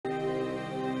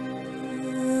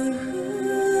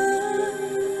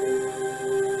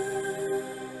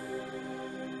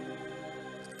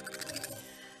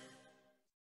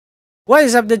What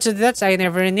is up, that's I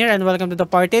never in here, and welcome to the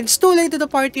party. It's too late to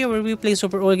the party where we play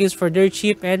super old games for dirt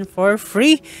cheap and for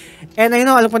free. And I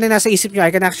know, alam ko na nasa isip nyo, I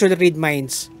can actually read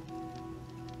minds.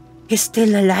 He's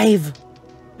still alive.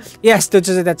 Yes,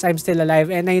 that's I'm still alive.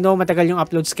 And I know matagal yung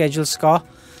upload schedules ko.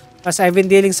 Because I've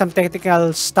been dealing some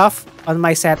technical stuff on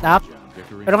my setup.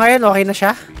 Pero ngayon, okay na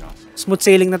siya. Smooth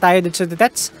sailing na tayo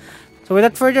that's. So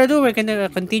without further ado, we're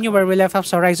gonna continue where we left off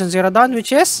sa Horizon Zero Dawn,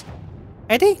 which is,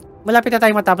 I think, malapit na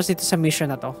tayo matapos dito sa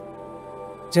mission na to.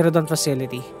 Zero Dawn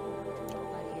Facility.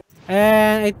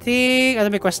 And I think, ano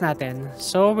may quest natin?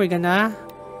 So, we're gonna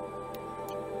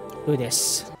do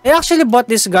this. I actually bought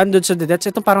this gun, that's.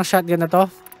 Ito parang shotgun na to.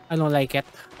 I don't like it.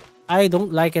 I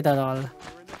don't like it at all.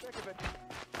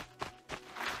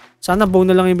 Sana bow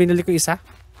na lang yung binili ko isa.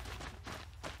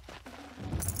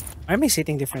 Why am I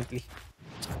sitting differently?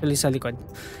 Actually sa likod.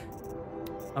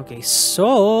 Okay,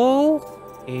 so...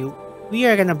 Okay, we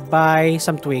are gonna buy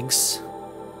some twigs.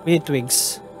 We need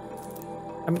twigs.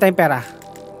 Kami tayong pera.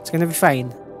 It's gonna be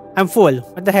fine. I'm full.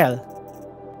 What the hell?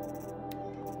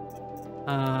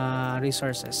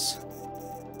 Resources.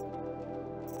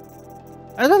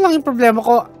 Ano lang yung problema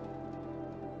ko?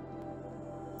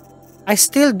 I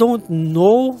still don't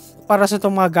know para sa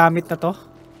itong mga gamit na to.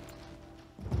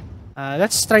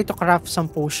 Let's try to craft some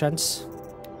potions.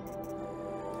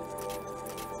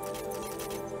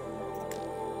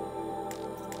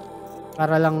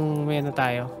 Para lang may ano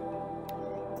tayo.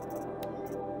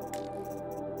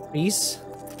 Please.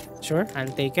 Sure,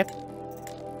 I'll take it.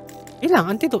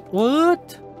 Ilang? Antidote? What?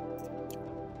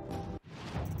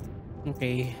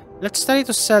 Okay. Let's try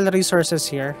to sell resources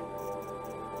here.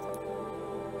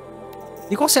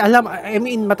 Di ko kasi alam. I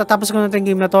mean, matatapos ko na itong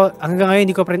game na to. Hanggang ngayon,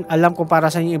 di ko pa rin alam kung para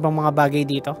saan yung ibang mga bagay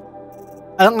dito.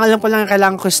 Alam ko lang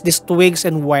kailangan ko is these twigs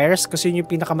and wires kasi yun yung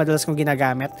pinakamadalas kong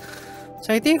ginagamit.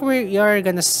 So I think we are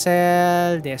gonna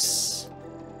sell this.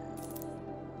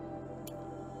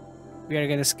 We are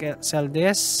gonna sell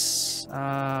this.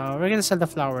 We're gonna sell the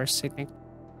flowers, I think.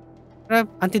 Pero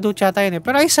antidote yata yun eh.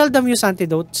 Pero I seldom use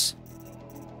antidotes.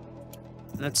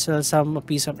 Let's sell some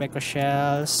piece of eco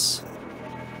shells.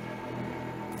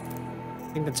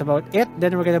 I think that's about it.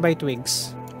 Then we're gonna buy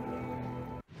twigs.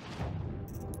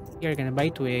 You're gonna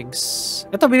buy twigs.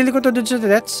 Ito, binili ko to dun sa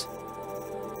that's.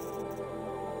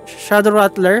 Shadow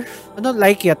Rattler. I don't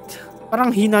like it.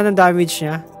 Parang hina ng damage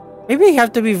niya. Maybe you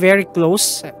have to be very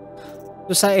close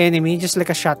to sa enemy, just like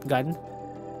a shotgun.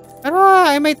 Pero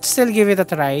I might still give it a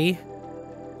try.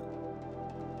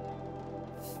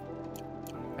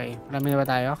 Okay, marami na ba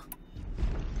tayo?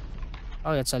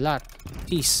 Oh, that's a lot.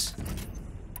 Jeez.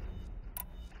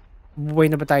 Buhay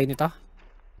na ba tayo nito?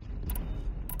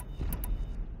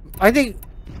 I think,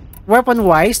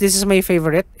 weapon-wise, this is my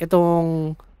favorite.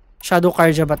 Itong Shadow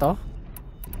Carja ba to?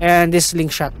 And this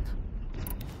Slingshot.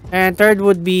 And third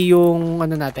would be yung,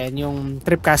 ano natin, yung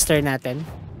Tripcaster natin.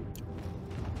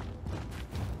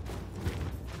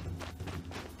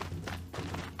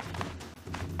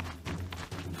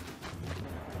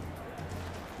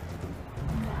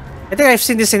 I think I've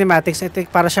seen the cinematics. I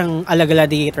think para siyang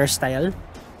Gladiator style.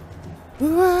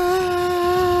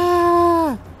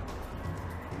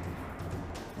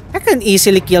 I can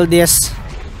easily kill this.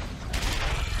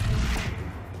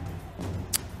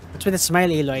 What's with the smile,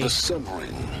 Aloy? The sun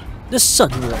ring. The sun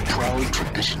ring. Proud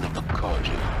tradition of the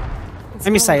Carja. I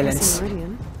miss Sylens.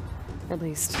 At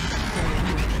least.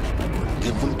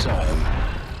 Give them time.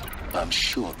 I'm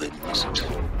sure they miss it.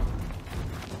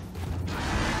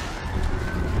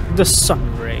 The sun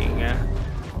ring.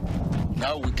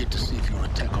 Now we get to see if your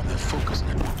attack on their focus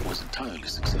network was entirely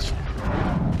successful.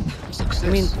 Success.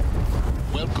 I mean,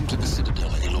 welcome to the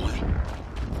Citadel, Aloy.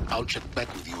 I'll check back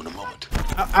with you in a moment.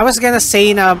 I was gonna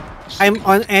say na I'm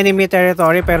on enemy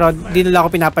territory pero di nila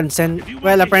ako pinapansin.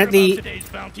 Well, apparently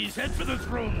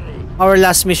our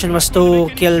last mission was to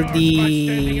kill the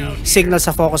signal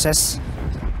sa focuses.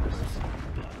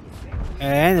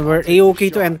 And we're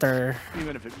A-okay to enter.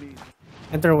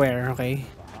 Enter where? Okay.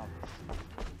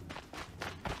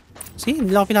 See,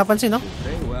 hindi lang ako pinapansin, no?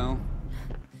 Very well.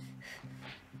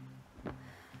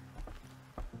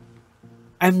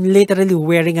 I'm literally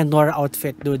wearing a Nora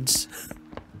outfit, dudes.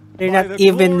 They're not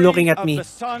even looking at me. The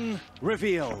sun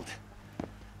revealed.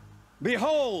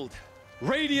 Behold,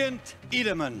 radiant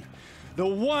Edaman, the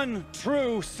one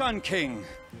true Sun King,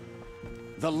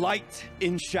 the light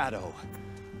in shadow,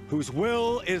 whose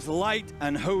will is light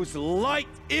and whose light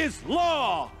is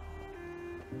law.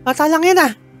 Bata lang yan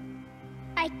ah.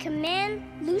 I command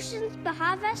Lucian's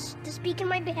Bahavas to speak in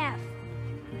my behalf.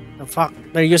 The fuck?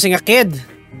 They're using a kid.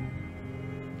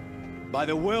 By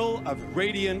the will of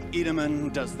radiant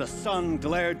Edaman does the sun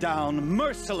glare down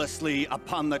mercilessly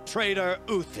upon the traitor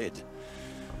Uthid.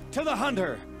 To the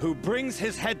hunter who brings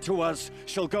his head to us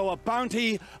shall go a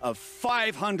bounty of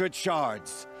 500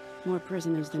 shards. More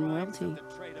prisoners than royalty,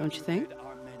 don't you think?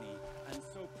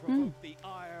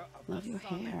 Love your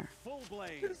hair.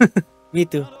 Me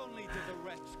too.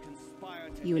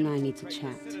 You and I need to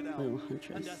chat, little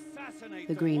huntress.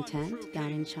 The green tent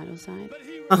down in Shadowside?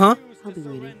 Uh-huh. I'll be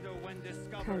waiting.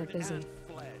 Kinda busy.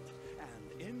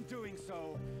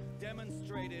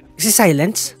 Is he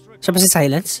Sylens? Siya ba si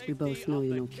Sylens? We both know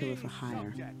you're no killer for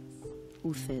hire.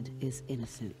 Uthid is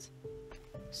innocent.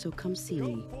 So come see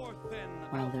me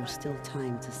while there's still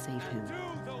time to save him.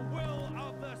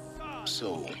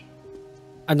 So,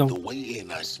 Ano? the way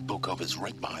in I spoke of is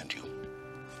right behind you.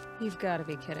 You've got to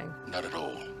be kidding. Not at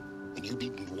all. And you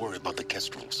needn't worry about the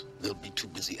Kestrels. They'll be too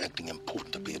busy acting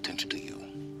important to pay attention to you.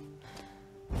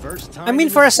 I mean,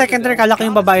 for a second there, kala ko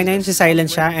yung babae na yun, si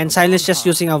Sylens siya, and Sylens just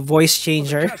using a voice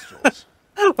changer.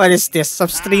 What is this?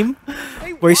 Substream?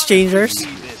 Voice changers?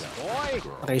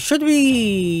 Okay, should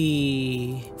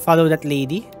we follow that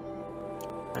lady?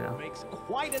 Ano?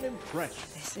 Quite an impression.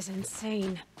 This is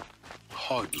insane.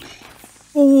 Hardly.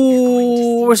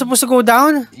 Ooh, we're supposed to go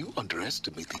down? You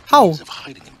underestimate the How? ease of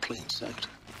hiding in plain sight.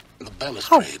 The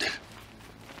balustrade.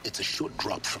 It's a short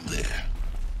drop from there.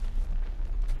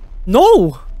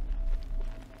 No!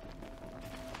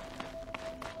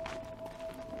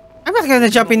 I'm not gonna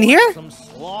jump in here. Some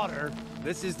slaughter.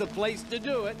 This is the place to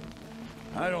do it.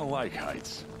 I don't like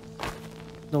heights.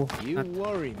 No. You not-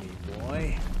 worry me,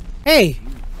 boy. Hey!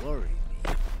 You worry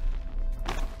me.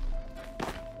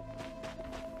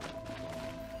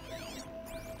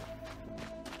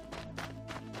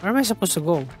 Where am I supposed to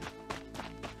go?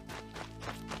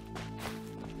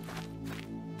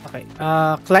 Okay.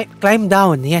 Climb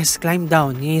down. Yes, climb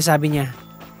down. Yan yung sabi niya.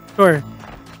 Sure.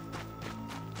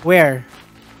 Where?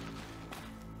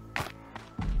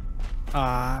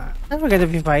 Are we gonna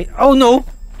be fine? Oh no!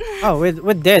 Oh,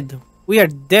 we're dead. We are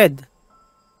dead.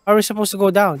 How are we supposed to go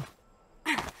down?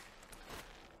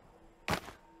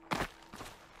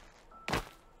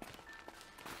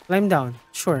 Climb down.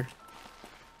 Sure.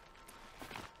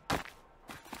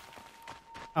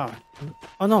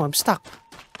 Oh no, I'm stuck.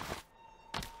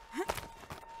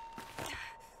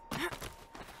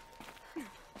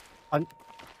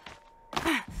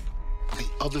 The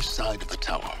other side of the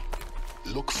tower.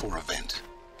 Look for a vent.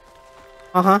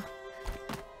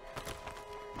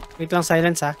 Wait lang,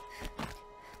 silence ha.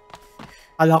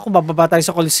 Alam ko, bababa tayo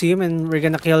sa Coliseum and we're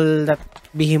gonna kill that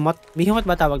behemoth. Behemoth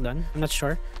ba tawag doon? I'm not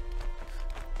sure.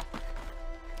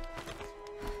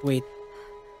 Wait.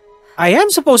 I am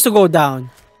supposed to go down.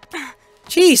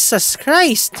 Jesus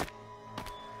Christ!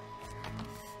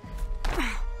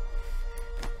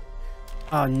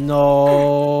 Oh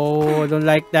no, I don't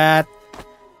like that.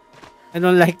 I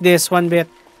don't like this one bit.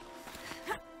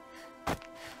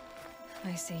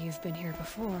 I see you've been here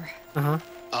before.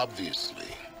 Obviously.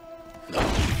 Now,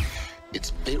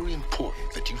 it's very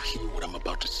important that you hear what I'm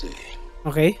about to say.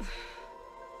 Okay.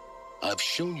 I've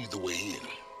shown you the way in,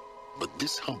 but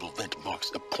this humble vent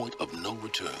marks a point of no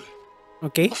return.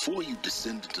 Okay. Before you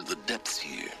descend into the depths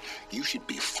here, you should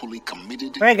be fully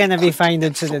committed. We're gonna be fine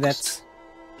and into the focused.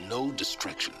 depths. No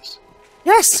distractions.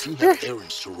 Yes! If you have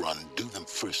errands to run, do them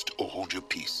first or hold your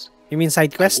peace. You mean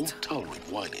side I quest? won't tolerate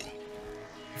whining.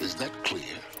 Is that clear?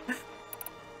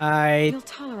 You'll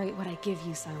tolerate what I give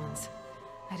you, Sylens.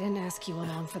 I didn't ask you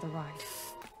along for the ride.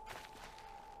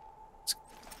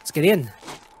 Let's get in.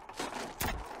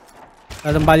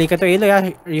 Lalong bali ka to, Ilo,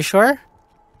 yeah? Are you sure?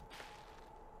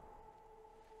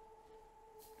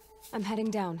 I'm heading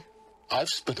down. I've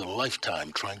spent a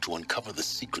lifetime trying to uncover the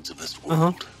secrets of this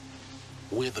world.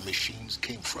 Where the machines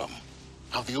came from.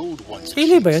 How the old ones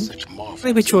Really ba yun? achieved such marvels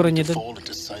May bitsura only niya to dun. fall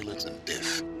into silence and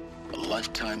death. A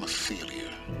lifetime of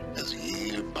failure. As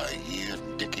year by year,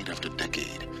 decade after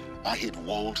decade, I hit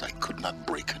walls I could not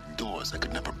break, doors I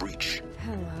could never breach.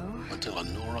 Hello. Until a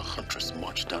Nora huntress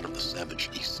marched out of the savage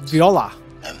east. Viola.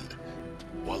 And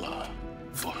voila,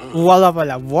 for her, Voila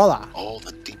pala, voila. all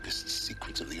the deepest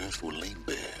secrets of the earth were laid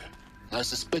bare. I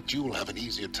suspect you will have an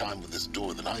easier time with this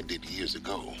door than I did years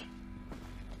ago.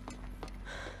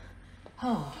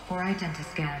 Hold for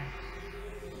identiscan.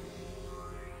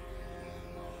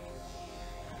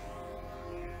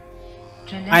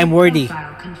 I'm worthy.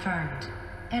 Profile confirmed.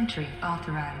 Entry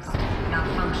authorized.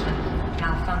 Malfunction.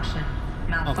 Malfunction.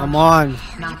 Malfunction. Oh, come on.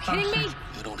 Malfunction. Kidding me?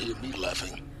 You don't hear me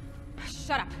laughing.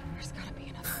 Shut up. There's gotta be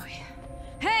another way.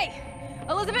 Hey!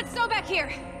 Elizabeth Stoback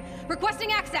here!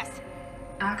 Requesting access!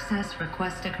 Access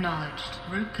request acknowledged.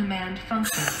 Root command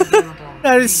functions available.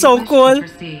 That is Do you so wish to cool.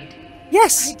 Proceed?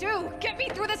 Yes! I do! Get me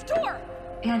through this door!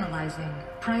 Analyzing.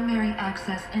 Primary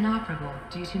access inoperable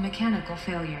due to mechanical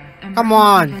failure. Come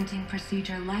on. Emergency venting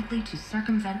procedure likely to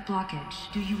circumvent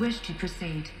blockage. Do you wish to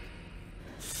proceed?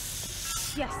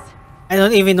 Yes. I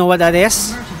don't even know what that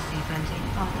is. Emergency venting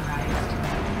authorized.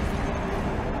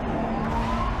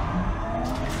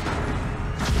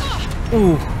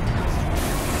 Ooh.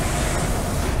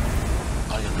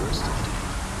 I underestimated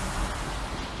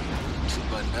you. So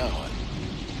by now,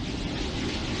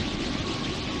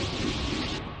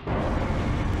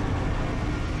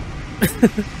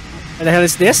 What the hell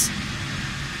is this?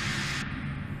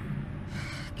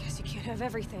 Guess you can't have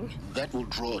everything. that will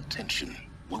draw attention.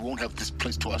 We won't have this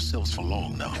place to ourselves for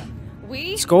long now.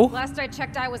 We? Let's go. Last I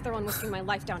checked, I was the one risking my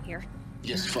life down here.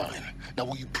 Yes, fine. Now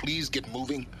will you please get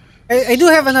moving? I do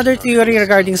have another theory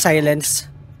regarding Sylens.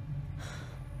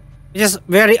 Which is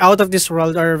very out of this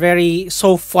world or very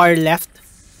so far left.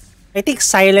 I think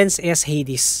Sylens is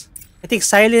Hades. I think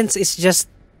Sylens is just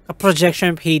a projection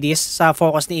of Hades sa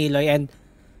focus ni Aloy, and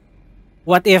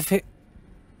what if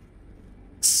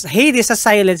Hades sa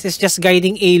Sylens is just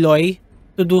guiding Aloy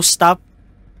to do stuff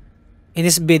in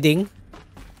his bidding?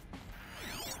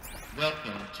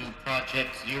 Welcome to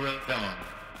Project Zero Dawn.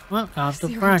 Welcome to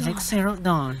Zero Project Dawn. Zero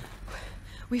Dawn.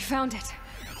 We found it.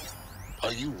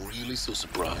 Are you really so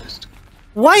surprised?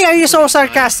 Why are you so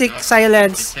sarcastic,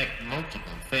 Sylens? Detect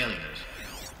multiple failures.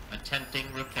 Attempting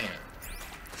repair.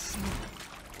 So,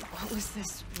 what was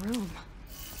this room?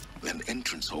 An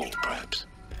entrance hall, perhaps.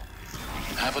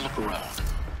 Have a look around.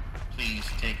 Please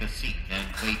take a seat and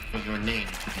wait for your name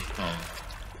to be called.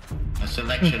 A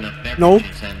selection of No.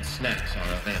 beverages and snacks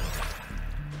are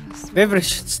available.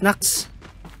 Beverage, snacks.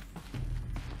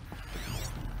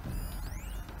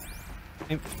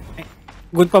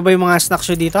 Good pa ba yung mga snacks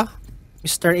nyo dito,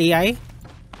 Mr. AI?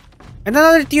 And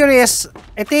another theory is,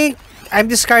 I think, I'm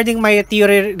discarding my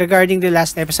theory regarding the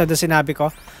last episode na sinabi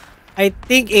ko. I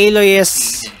think Aloy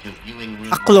is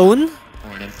a clone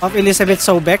of Elizabeth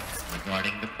Sobeck.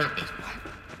 Regarding the purpose.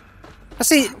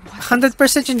 Kasi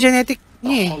 100% yung genetic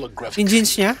niya eh. Yung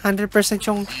genes niya, 100%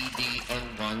 yung...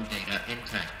 CDN1 data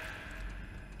intact.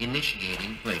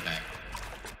 Initiating playback.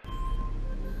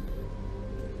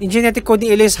 Yung genetic code ni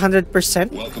Aloy is 100%.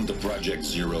 Welcome to Project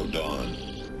Zero Dawn.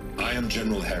 I am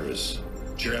General Harris,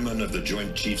 Chairman of the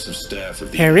Joint Chiefs of Staff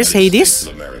of the Harris, United Hades? States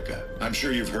of America. I'm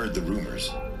sure you've heard the rumors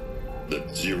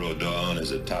that Zero Dawn is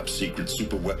a top-secret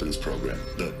super weapons program,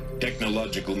 the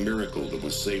technological miracle that will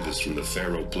save us from the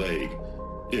Pharaoh Plague,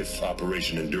 if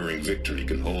Operation Enduring Victory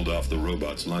can hold off the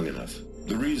robots long enough.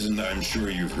 The reason I'm sure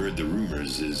you've heard the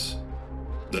rumors is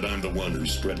that I'm the one who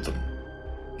spread them,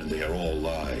 and they are all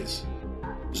lies.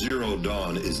 Zero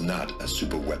Dawn is not a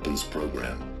super weapons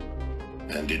program,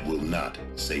 and it will not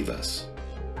save us.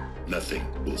 Nothing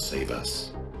will save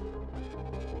us.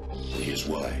 And here's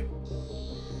why.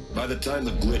 By the time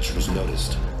the glitch was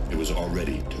noticed, it was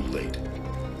already too late.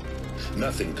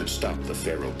 Nothing could stop the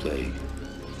Pharaoh Plague.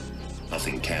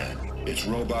 Nothing can. Its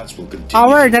robots will continue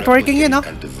Power to networking, you know. replicate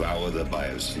and devour the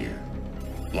biosphere.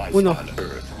 Life Uno. on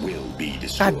Earth will be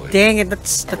destroyed. God dang it,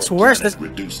 that's Our worse. planet That's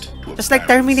reduced to a just like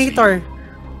barren Terminator. sea.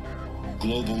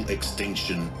 Global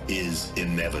extinction is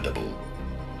inevitable.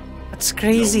 That's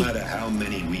crazy. No matter how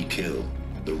many we kill,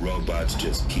 the robots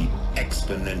just keep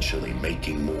exponentially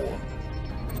making more.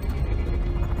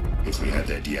 If we had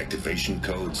their deactivation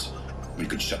codes, we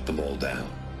could shut them all down.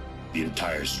 The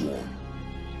entire swarm.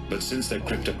 But since their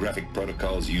cryptographic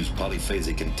protocols use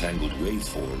polyphasic entangled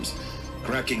waveforms,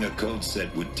 cracking a code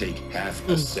set would take half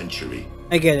a century.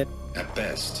 I get it. At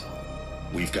best,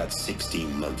 we've got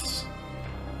 16 months.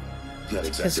 Not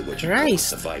exactly what Jesus you call a Christ.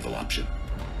 survival option.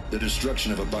 The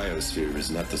destruction of a biosphere is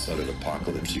not the sort of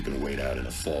apocalypse you can wait out in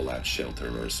a fallout shelter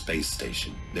or a space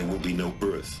station. There will be no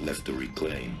Earth left to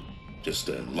reclaim. Just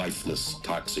a lifeless,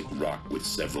 toxic rock with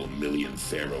several million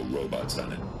Pharaoh robots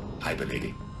on it,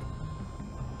 hibernating,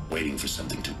 waiting for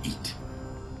something to eat.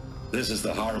 This is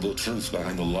the horrible truth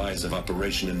behind the lies of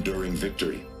Operation Enduring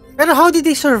Victory. Pero how did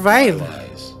they survive?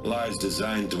 Lies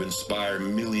designed to inspire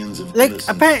millions of Like,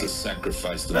 innocents to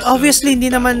sacrifice themselves. Obviously, hindi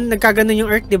naman nagkaganon yung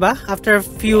Earth, di ba? After a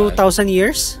few thousand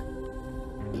years.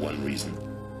 One reason.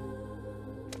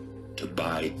 To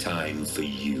buy time for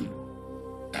you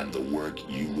and the work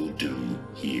you will do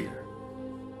here.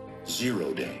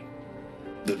 Zero Day,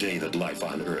 the day that life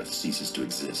on Earth ceases to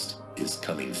exist, is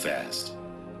coming fast.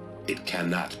 It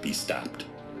cannot be stopped.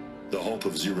 The hope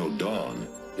of Zero Dawn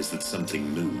is that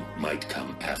something new might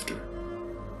come after.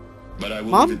 But I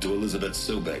will leave it to Elizabeth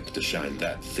Sobeck to shine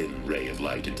that thin ray of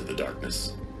light into the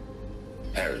darkness.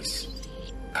 Harris,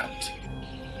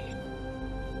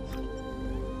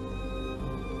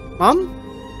 Mom?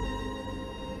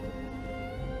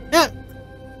 Yeah.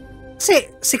 Say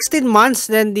 16 months,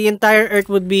 then the entire Earth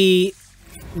would be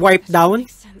wiped down.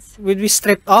 Would be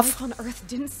stripped off. Life on Earth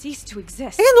didn't cease to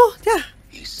exist. You know, yeah.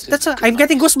 That's I'm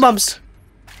getting goosebumps.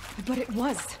 But it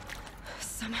was.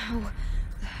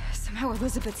 Somehow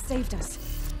Elizabeth saved us.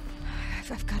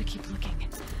 I've got to keep looking.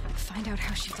 Find out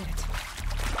how she did it.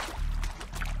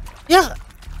 Yeah.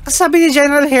 Sabi ni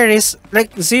General Harris,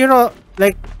 like zero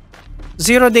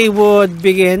day would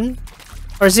begin,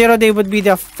 or 0 day would be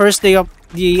the first day of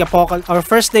the apocalypse, or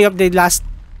first day of the last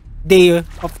day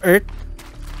of Earth,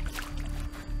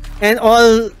 and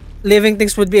all living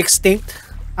things would be extinct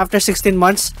after 16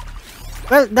 months.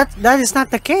 Well, that is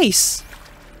not the case.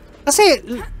 Kasi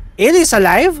it is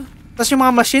alive. Tapos yung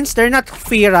mga machines, they're not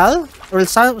feral, or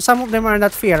some of them are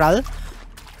not feral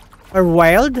or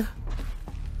wild.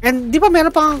 And di ba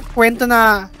meron pang kwento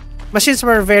na machines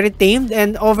were very tamed,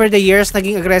 and over the years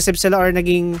naging aggressive sila or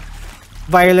naging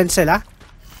violent sila.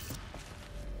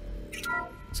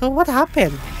 So what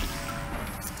happened?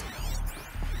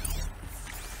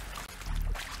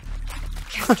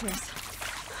 Castros.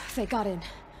 They got in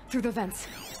through the vents.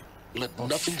 Let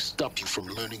nothing stop you from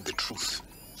learning the truth.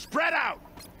 Spread out!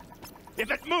 If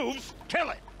it moves,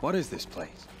 kill it! What is this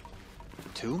place?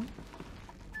 Tomb?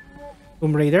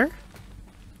 Tomb Raider?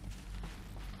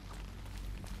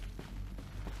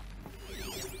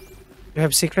 You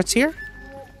have secrets here?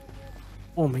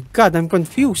 Oh my god, I'm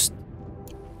confused.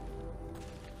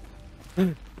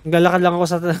 Naglalakad lang ako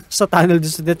sa tunnel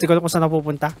dito. Hindi ko alam kung saan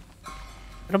napupunta.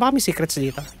 Pero baka may secrets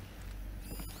dito.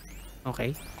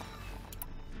 Okay.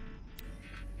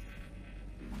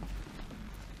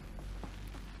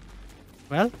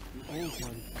 Well.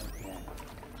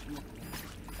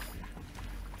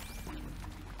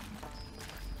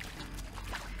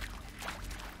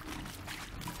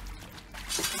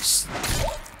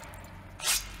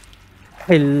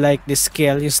 I like this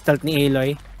skill, yung stealth ni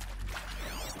Aloy.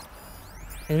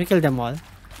 Can we kill them all?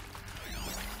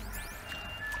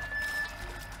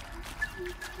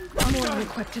 I'm more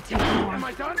equipped to take them on. Am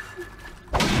I done?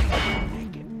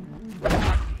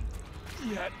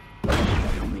 Yet.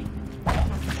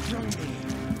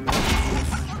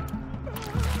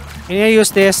 Can I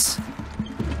use this?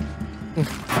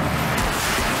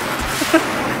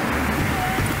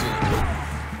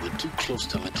 We're too close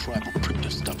to let tribal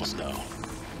printers stop us now.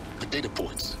 The data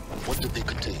points, what do they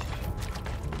contain?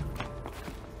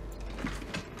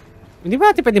 Hindi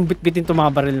ba natin pwedeng bitbitin itong mga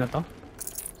baril na to?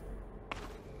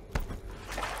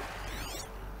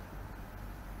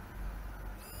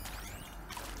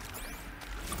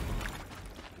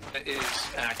 It is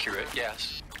accurate,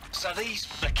 yes. So these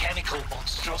mechanical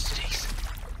monstrosities,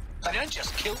 they don't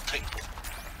just kill people.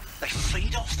 They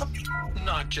feed off them.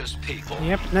 Not just people.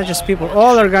 Yep, not just people.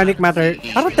 All organic matter.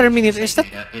 How Terminator is that?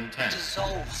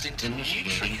 Dissolves into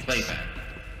nutrients.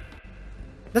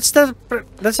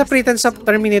 That's a pretense of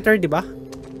Terminator, di ba?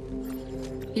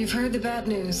 You've heard the bad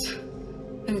news,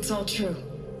 and it's all true.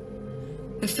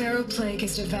 The Pharaoh Plague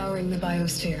is devouring the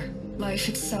biosphere. Life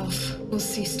itself will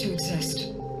cease to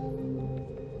exist.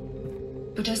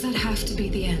 But does that have to be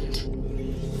the end?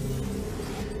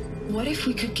 What if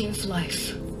we could give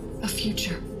life a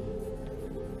future?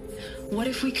 What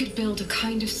if we could build a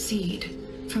kind of seed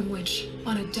from which,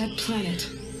 on a dead planet,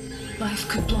 life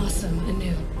could blossom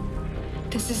anew?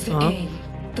 This is the aim,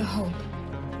 the hope,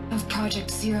 of Project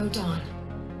Zero Dawn.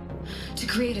 To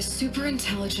create a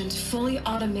super-intelligent, fully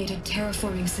automated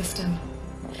terraforming system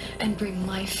and bring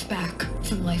life back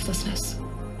from lifelessness.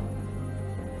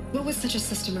 What would such a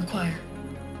system require?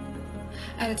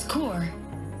 At its core,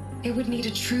 it would need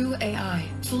a true AI,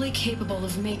 fully capable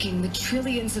of making the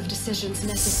trillions of decisions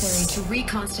necessary to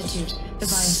reconstitute the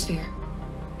biosphere.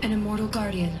 An immortal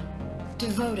guardian,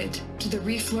 devoted to the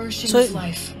reflourishing of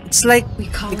life. It's like the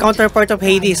counterpart of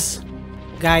Hades.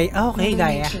 Gaia. Oh, okay,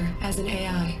 Gaia. As an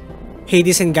AI.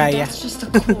 Hades and Gaia. That's just the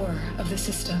core of the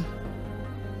system.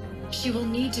 She will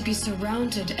need to be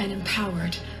surrounded and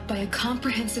empowered by a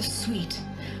comprehensive suite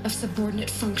of subordinate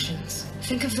functions.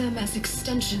 Think of them as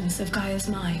extensions of Gaia's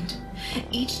mind,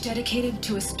 each dedicated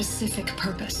to a specific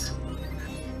purpose.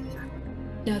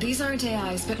 Now, these aren't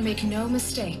AIs, but make no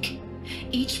mistake,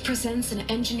 each presents an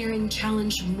engineering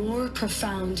challenge more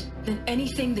profound than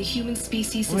anything the human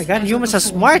species has ever humans are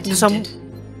before smart sa attempted.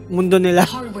 mundo nila.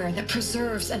 Hardware that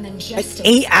preserves and then gestates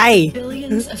AI.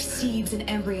 billions of seeds and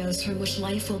embryos from which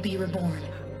life will be reborn.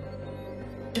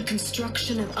 The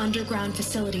construction of underground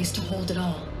facilities to hold it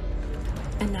all.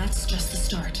 And that's just the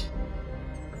start.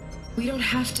 We don't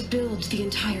have to build the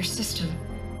entire system.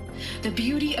 The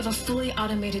beauty of a fully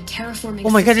automated terraforming Oh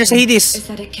my god, there's system Hades. is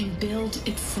that it can build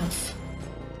itself.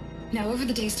 Now, over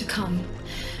the days to come,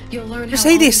 you'll learn Just how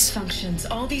say all this. these functions,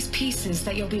 all these pieces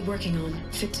that you'll be working on,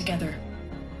 fit together.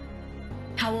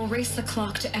 How we'll race the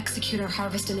clock to execute our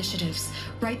harvest initiatives,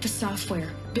 write the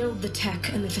software, build the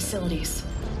tech and the facilities.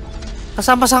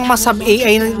 Kasama sang mga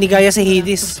sub-AI ni gaya sa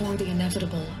Hades. Before the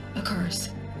inevitable occurs.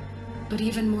 But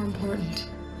even more important,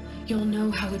 you'll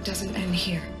know how it doesn't end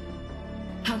here.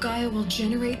 How Gaia will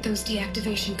generate those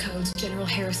deactivation codes General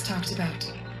Harris talked about,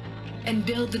 and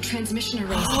build the transmission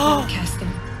arrays to broadcast them.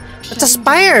 That's a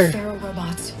Spire! Pharaoh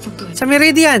robots for good. Sa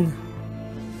Meridian!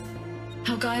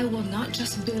 How Gaia will not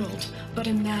just build, but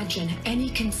imagine any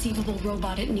conceivable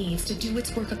robot it needs to do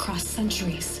its work across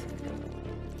centuries.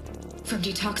 From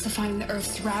detoxifying the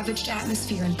Earth's ravaged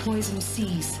atmosphere and poisoned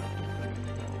seas,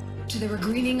 to the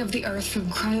regreening of the Earth from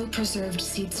cryopreserved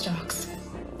seed stalks,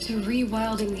 to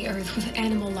rewilding the Earth with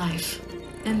animal life.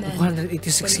 And then,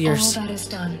 186 when years. all that is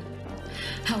done,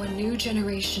 how a new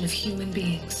generation of human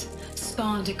beings,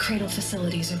 spawned at cradle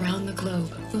facilities around the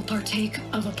globe, will partake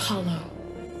of Apollo,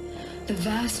 the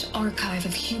vast archive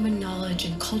of human knowledge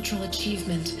and cultural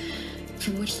achievement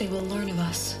from which they will learn of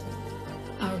us,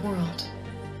 our world.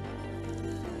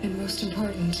 And most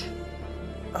important,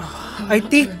 I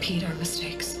think to repeat our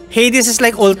mistakes. Hades is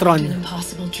like Ultron. An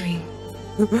impossible dream.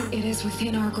 It is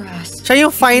within our grasp. Siya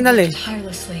yung final eh.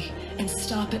 Tirelessly and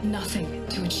stop at nothing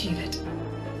to achieve it.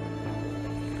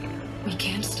 We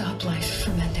can't stop life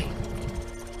from ending.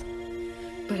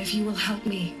 But if you will help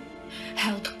me,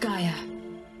 help Gaia,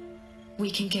 we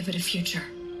can give it a future.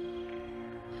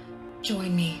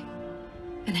 Join me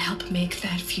and help make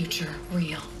that future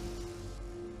real.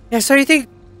 Yeah, so you think,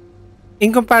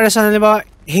 in comparison, diba,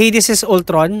 Hades is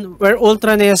Ultron, where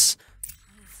Ultron is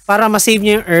para ma-save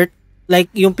niya yung Earth. Like,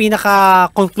 yung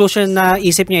pinaka-conclusion na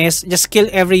isip niya is just kill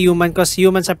every human because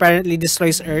humans apparently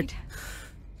destroys Earth.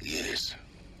 Yes.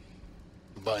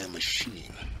 By a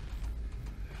machine.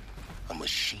 A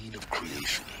machine of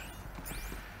creation.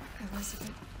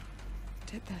 Elizabeth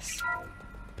did this.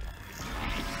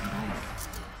 Life.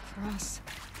 For us.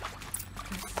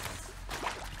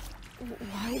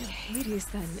 Why Hades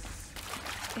then?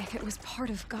 If it was part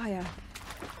of Gaia,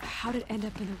 how did it end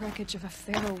up in the wreckage of a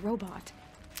Pharaoh robot?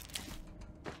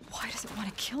 Why does it want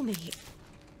to kill me?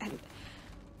 And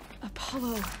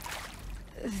Apollo,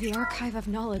 the archive of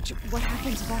knowledge, what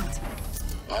happened to that?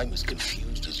 I'm as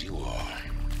confused as you are.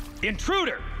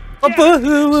 Intruder! What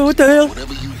the hell?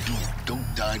 Whatever you do,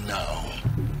 don't die now.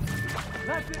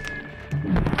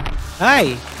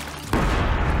 Hi.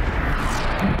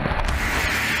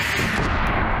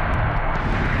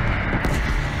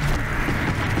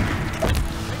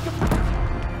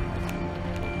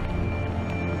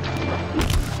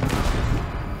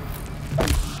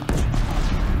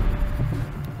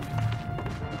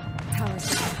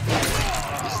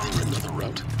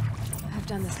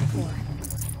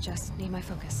 Just need my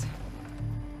focus.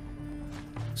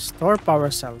 Store power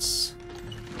cells.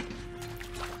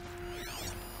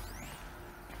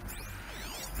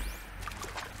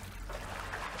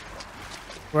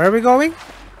 Where are we going?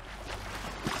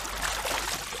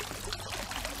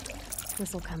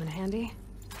 This will come in handy.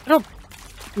 No.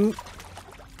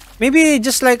 Maybe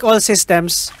just like all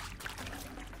systems,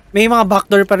 may mga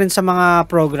backdoor pa rin sa mga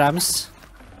programs.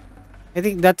 I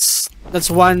think that's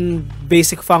one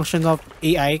basic function of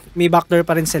AI. May backdoor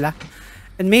pa rin sila.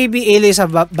 And maybe Aloy is a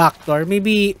backdoor.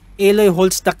 Maybe Aloy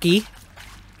holds the key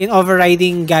in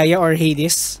overriding Gaia or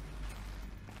Hades.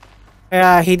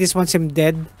 Kaya Hades wants him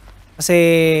dead.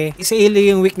 Kasi si Aloy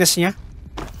yung weakness niya.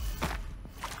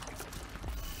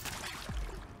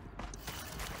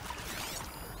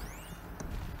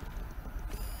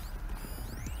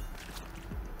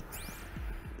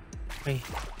 Okay.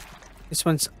 This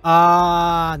one's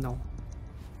no.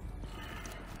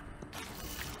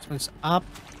 This one's up.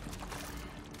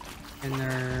 And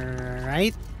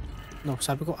right. No,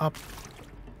 sabi ko up.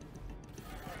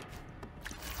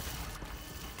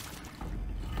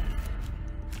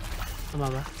 Tama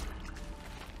ba?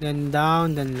 Then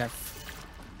down, then left.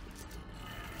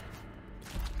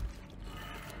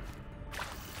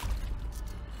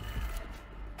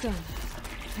 Done.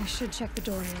 I should check the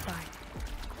door nearby.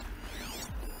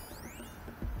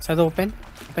 Is that open?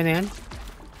 Open na yan?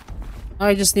 Oh,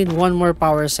 I just need one more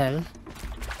power cell.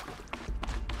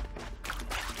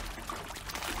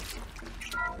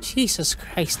 Jesus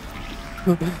Christ.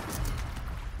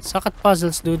 Suck at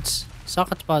puzzles, dudes. Suck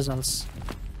at puzzles.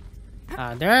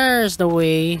 Ah, there's the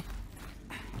way.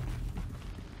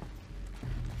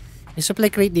 May supply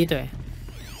crate dito eh.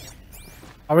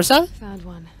 Power cell? Found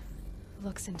one.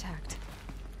 Looks intact.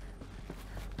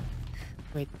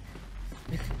 Wait.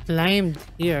 I climbed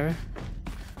here.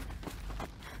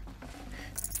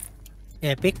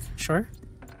 Epic, sure.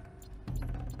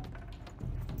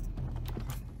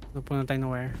 Napunta tayo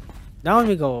nowhere. Down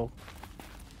we go.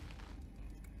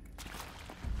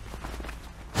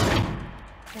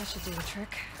 That should do the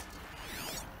trick.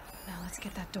 Now let's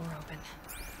get that door open.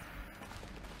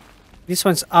 This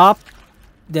one's up,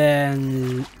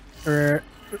 then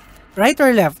right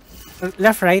or left?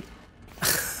 Left, right?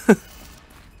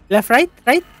 Left, right?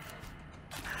 Right?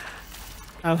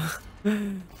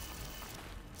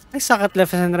 I suck at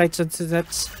left and right, so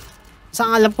that's...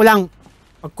 Saan alam ko lang,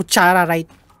 pagkutsara right.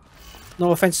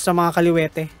 No offense sa mga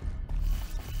kaliwete.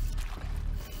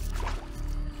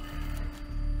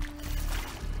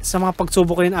 Sa mga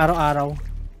pagsubok ko yun araw-araw.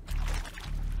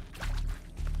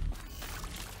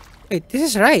 Wait,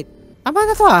 this is right. Tama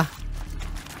na to ah.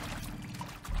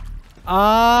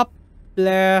 Up,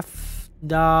 left,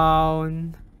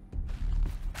 down.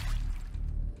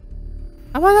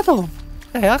 Tama na to.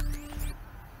 The heck?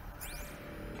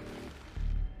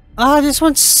 Ah, this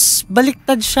one's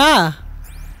baliktad siya.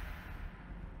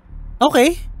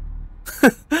 Okay.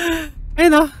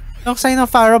 Ayun o. Yung sign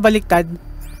of Pharaoh baliktad.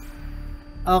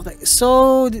 Okay,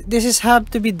 so this is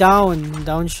have to be down.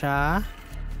 Down siya.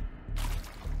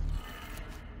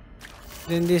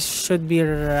 Then this should be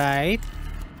right.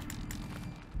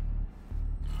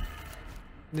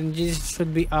 Then this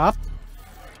should be up.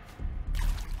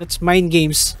 That's mind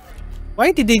games.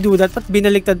 Why did they do that? Ba't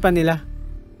binaliktad pa nila?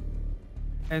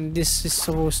 And this is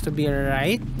supposed to be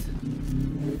right.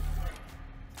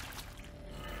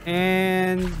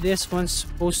 And this one's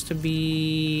supposed to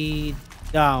be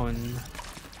down.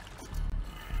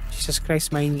 Jesus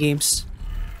Christ, mind games.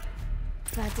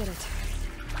 That did it.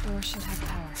 Door should have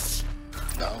power.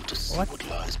 Now to see what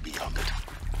lies beyond it.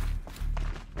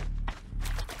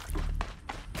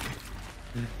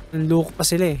 Nanloko pa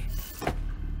sila eh.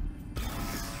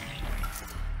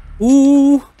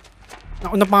 Ooh!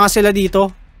 Nauna pa nga sila dito.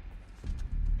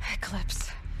 Eclipse.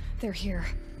 They're here.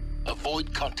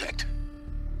 Avoid contact.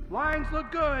 Lines look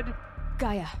good.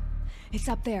 Gaia. It's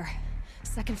up there.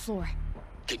 Second floor.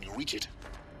 Can you reach it?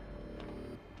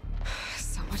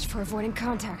 So much for avoiding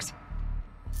contact.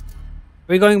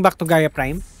 We're going back to Gaia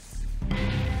Prime.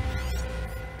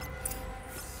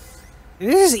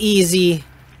 This is easy.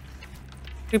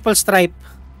 Triple stripe.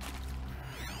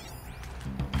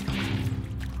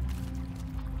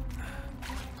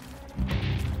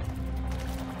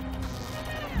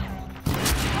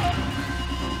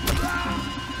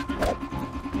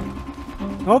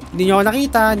 Nope, di nyo ako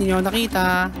nakita, di nyo ako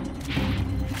nakita.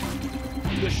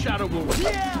 The shadow will...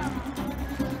 Yeah!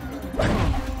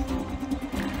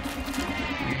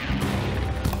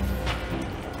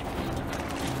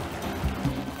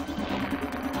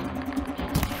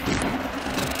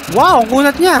 Wow,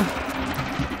 kunat niya.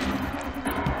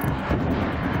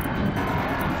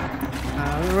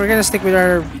 We're gonna stick with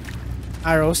our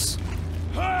arrows.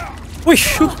 Uy,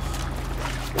 shoot!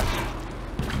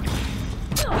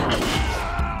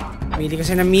 Mili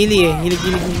kasi na mili eh.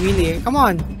 Hilig-hilig ng mili eh. Come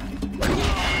on!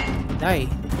 Die.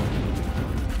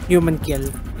 Human kill.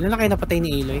 Ilan na kayo napatay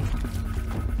ni Aloy?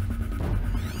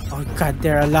 Oh god,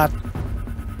 there are a lot.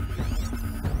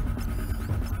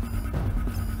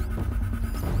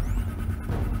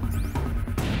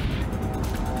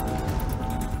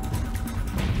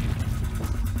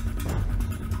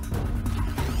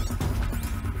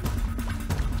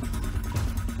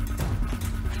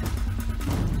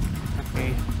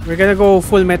 We're gonna go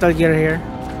full Metal Gear here.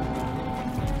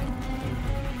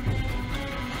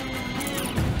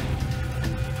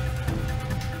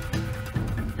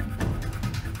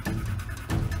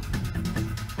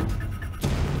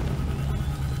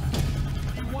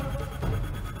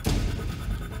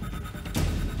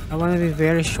 I want to be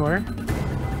very sure.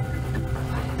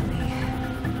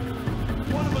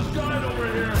 One of us died over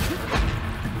here.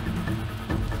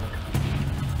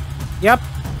 Yep.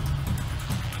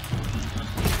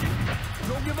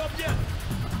 Don't give up yet.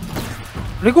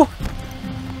 Rico.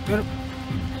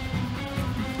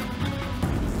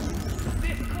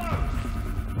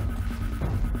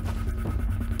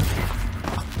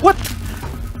 What?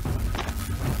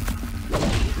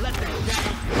 Let that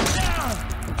down.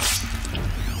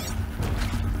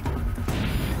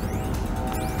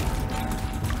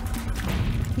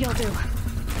 You'll do.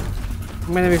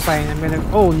 I'm gonna be fine. I'm gonna.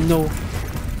 Oh no.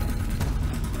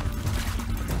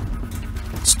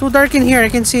 It's too dark in here. I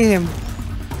can see him.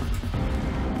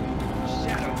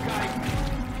 Shadow guide.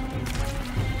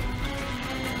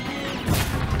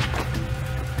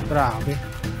 Grabe.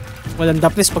 Walang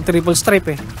daplis pag triple stripe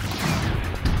eh.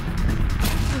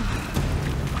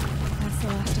 That's the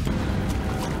last of them.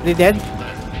 They dead?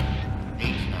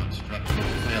 H-Knock structural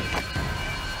failure.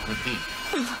 Repeat.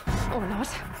 Or not.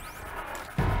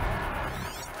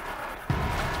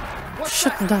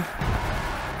 Shut down.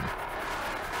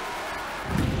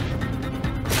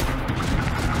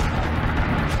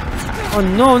 Oh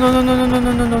no, no, no, no, no, no,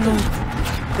 no, no, no, no.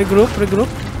 Regroup,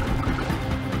 regroup.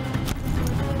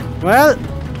 Well,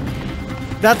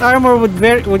 that armor would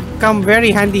come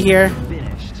very handy here.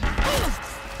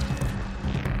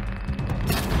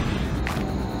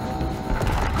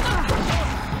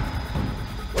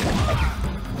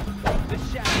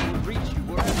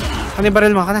 Ano yung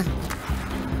barrel mo ka na?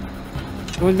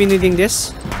 You won't be needing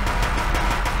this?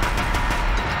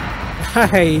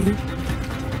 Hi.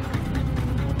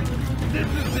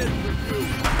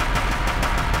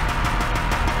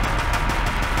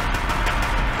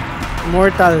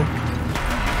 Mortal.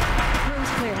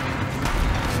 Room's clear.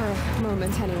 For a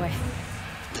moment, anyway.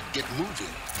 Get moving.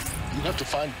 You have to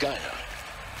find Gaia.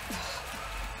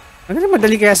 Ano na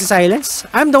madali kaya si Sylens?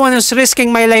 I'm the one who's risking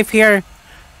my life here.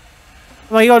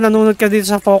 Oh my God, nanunod ka dito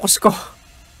sa focus ko.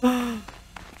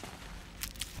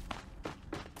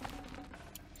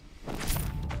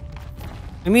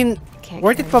 I mean,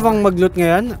 worth it pa bang mag-loot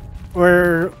ngayon?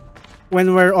 Or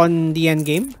when we're on the end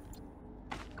game?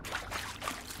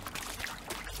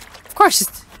 Of course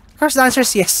the answer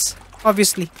is yes.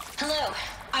 Obviously. Hello,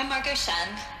 I'm Margot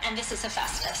Shen, and this is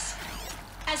Hephaestus.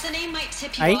 As the name might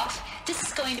tip you Hi. off, this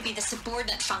is going to be the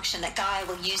subordinate function that Gaia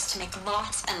will use to make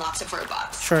lots and lots of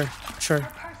robots. Sure, sure.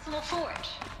 Her personal forge.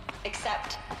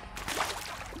 Except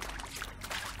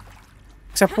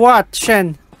Except what,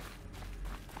 Shen?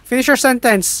 Finish your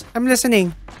sentence. I'm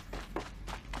listening.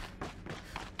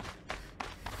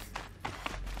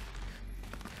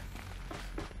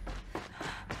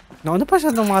 Nauna pa siya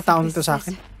ng mga taon nito sa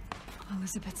akin.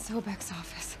 Elizabeth Sobek's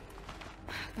office.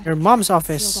 Your mom's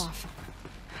office. Sealed off.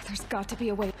 There's got to be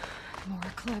a way. More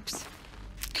eclipse.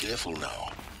 Careful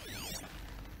now.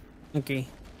 Okay.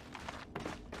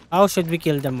 How should we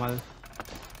kill them all?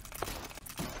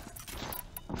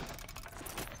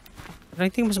 I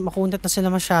think mas makundat na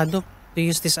sila masyado to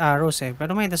use these arrows eh.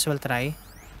 Pero might as well try.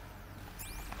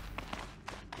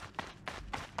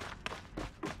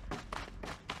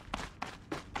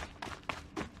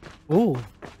 Oh.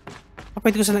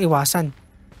 Pwede ko silang iwasan.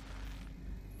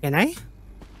 Can I?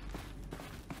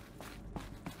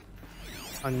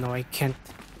 Oh no, I can't.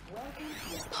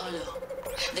 Hollow,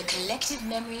 the collective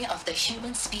memory of the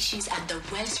human species and the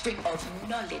wellspring of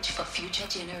knowledge for future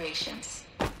generations.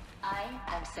 I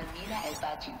am Samina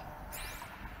El-Baji.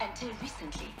 Until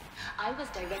recently, I was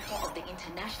director of the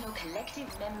International Collective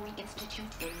Memory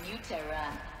Institute in New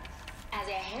Tehran. As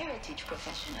a heritage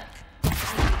professional,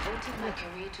 I devoted my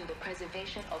career to the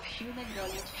preservation of human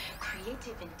knowledge,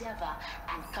 creative endeavor,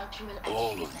 and cultural achievement.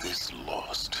 All of this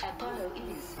lost. Apollo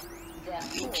is, The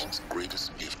ancient's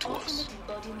greatest gift to us. ultimate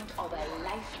embodiment of a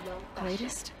lifelong passion.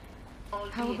 Greatest?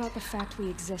 How about the fact we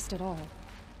exist at all?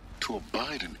 To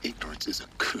abide in ignorance is a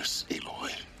curse,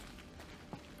 Aloy.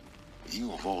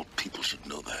 You of all people should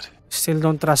know that. Still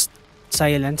don't trust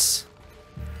Sylens.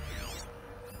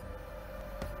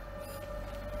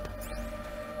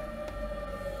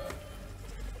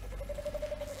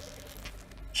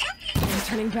 I'm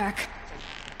turning back.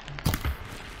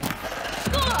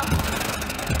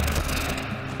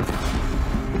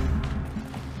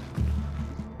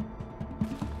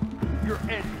 You're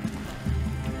in.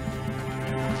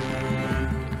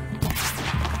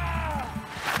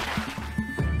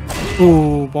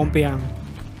 Ooh, Pompiang.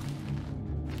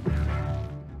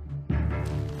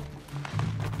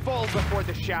 Fall before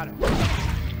the shadow.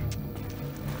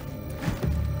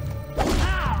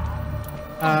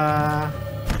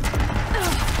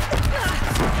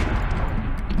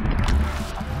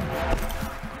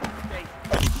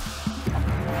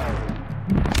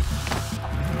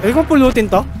 Pwede kong pulutin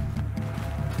to?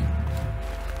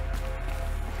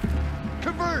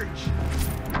 Converge.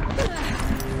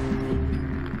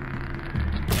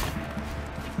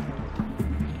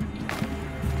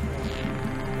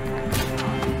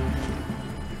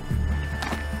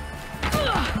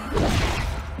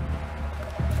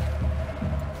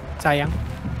 Sayang.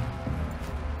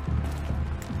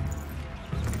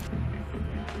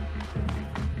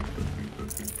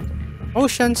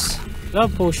 Potions.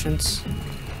 Love potions.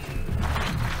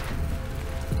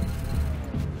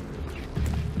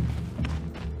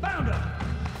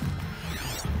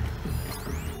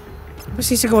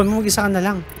 Sisigawan mo, mag-isa ka na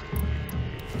lang.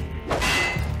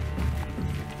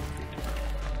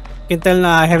 You can tell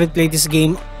na I haven't played this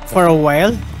game for a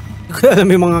while. Hindi ko alam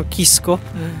yung mga keys ko.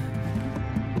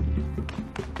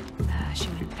 She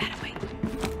went that way.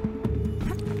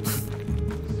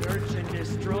 Search and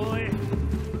destroy.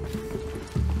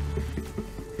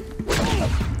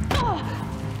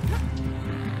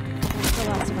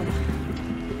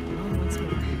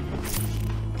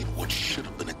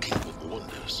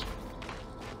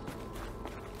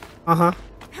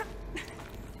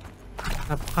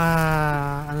 Napaka,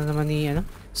 ano naman ni,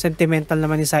 sentimental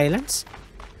naman ni Sylens.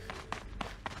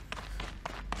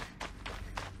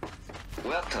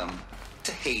 Welcome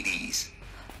to Hades.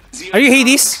 Are you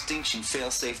Hades? Extinction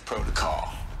failsafe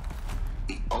protocol.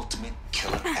 The ultimate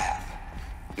killer app.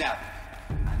 Now,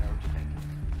 I know what you're thinking.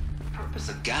 The purpose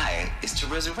of Gaia is to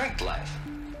resurrect life.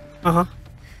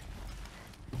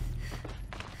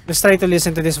 Let's try to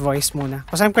listen to this voice muna.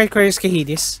 Because I'm quite curious kay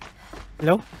Hades.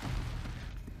 Hello?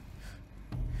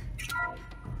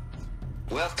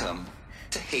 Welcome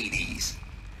to Hades.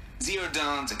 Zero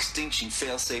Dawn's extinction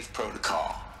failsafe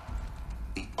protocol.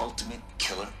 The ultimate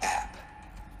killer app.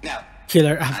 Now,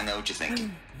 Killer app. I know what you're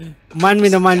thinking. Man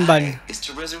with a man bun. Is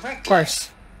to resurrect Of course.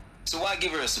 life. So why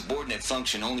give her a subordinate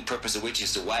function, only purpose of which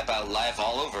is to wipe out life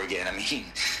all over again? I mean,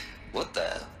 what?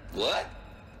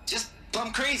 Just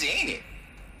plumb crazy, ain't it?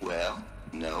 Well,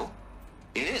 no,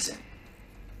 it isn't.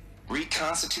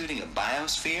 Reconstituting a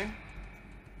biosphere?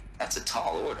 That's a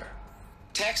tall order.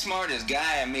 Tech smart as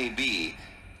Gaia may be,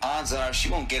 odds are she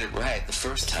won't get it right the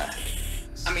first time.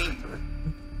 I mean,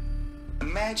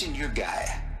 imagine your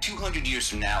Gaia 200 years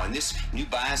from now and this new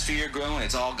biosphere growing,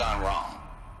 it's all gone wrong.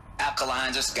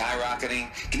 Alkalines are skyrocketing,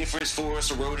 coniferous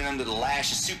forests eroding under the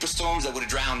lash of superstorms that would have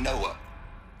drowned Noah.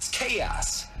 It's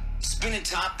chaos. Spinning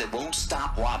top that won't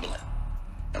stop wobbling.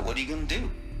 Now what are you gonna do?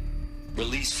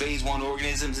 Release phase 1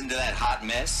 organisms into that hot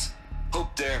mess?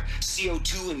 Hope their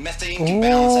CO2 and methane can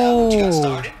balance out what you got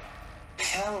started?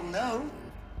 Hell no.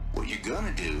 What you're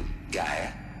gonna do,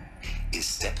 Gaia, is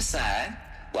step aside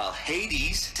while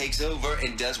Hades takes over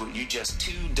and does what you're just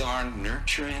too darn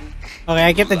nurturing. Okay,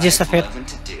 I get the gist of it.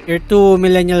 You're too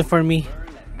millennial for me.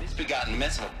 Misbegotten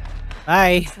mess of.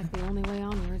 Bye. Looks like the only way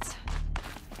onwards.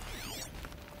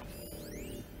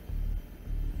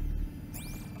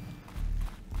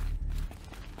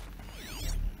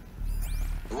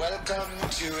 Welcome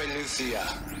to Eleuthia,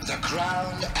 the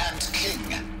crown and king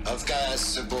of Gaia's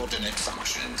subordinate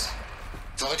functions.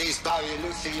 For it is by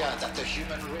Eleuthia that the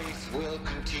human race will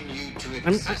continue to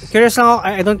exist. I'm curious now.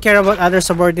 I don't care about other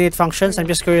subordinate functions. I'm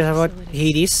just curious about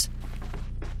Hades.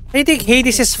 I think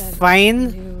Hades is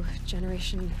fine New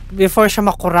generation before siya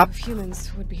makorrupt.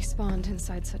 humans would be spawned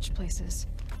inside such places.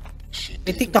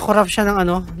 I think nakorrupt siya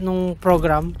ng nung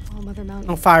program, All Mother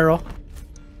Mountain. ng Pharaoh.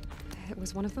 It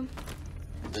was one of them?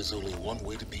 There's only one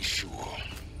way to be sure.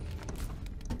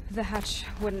 The hatch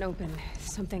wouldn't open.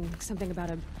 Something about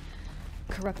a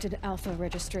corrupted alpha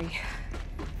registry.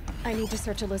 I need to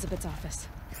search Elizabeth's office.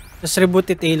 Just reboot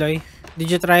it, Aloy.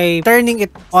 Did you try turning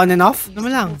it on and off? Ano mo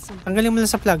lang? Tanggalin mo lang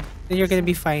sa plug. Then you're gonna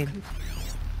be fine.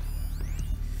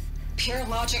 Pure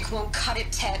logic won't cut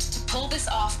it, Ted. To pull this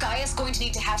off, Gaia's going to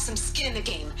need to have some skin in the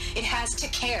game. It has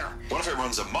to care. What if it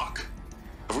runs amok?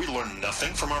 Have we learned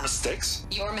nothing from our mistakes?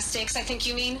 Your mistakes, I think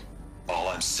you mean? All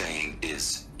I'm saying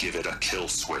is give it a kill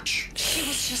switch. She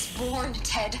was just born,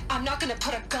 Ted. I'm not gonna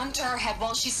put a gun to her head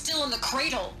while she's still in the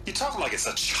cradle. You talk like it's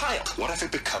a child. What if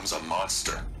it becomes a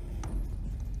monster?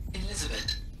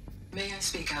 Elizabeth, may I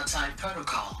speak outside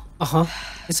protocol?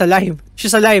 It's alive.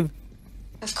 She's alive.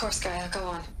 Of course, Gaia, go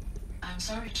on. I'm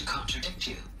sorry to contradict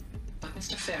you, but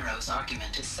Mr. Pharaoh's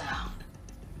argument is sound.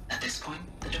 At this point,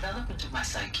 the development of my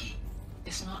psyche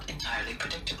is not entirely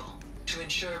predictable. To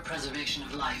ensure preservation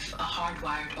of life, a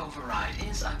hardwired override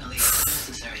is, I believe,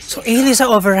 necessary. So Ale is an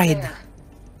override. There.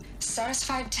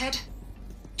 Satisfied, Ted?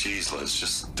 Jeez, Liz,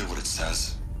 just do what it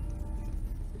says.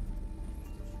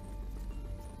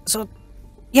 So,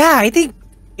 yeah, I think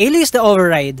Ale is the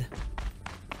override.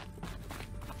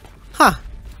 Huh.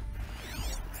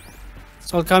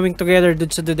 It's all coming together,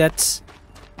 dudes and dudettes.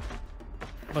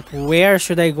 But where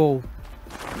should I go?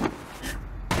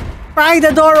 Pry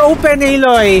the door open,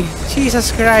 Aloy!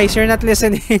 Jesus Christ, you're not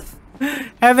listening.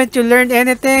 Haven't you learned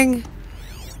anything?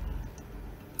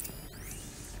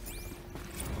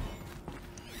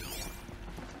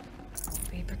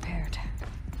 Be prepared.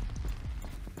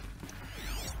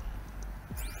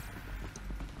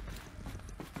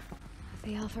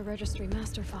 The Alpha Registry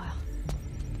master file.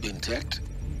 Intact?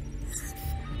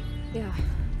 Yeah.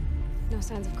 No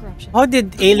signs of corruption. How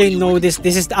did Aloy know this?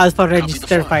 This is the Alpha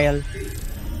Register file.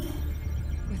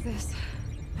 With this,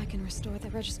 I can restore the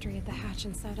registry at the hatch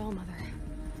inside Allmother.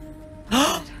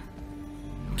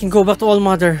 Can go back to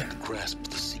Allmother. Grasp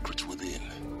the secrets within.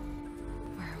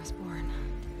 Where I was born.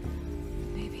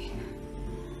 Maybe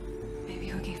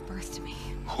who gave birth to me.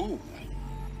 Who?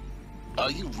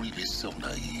 Are you really so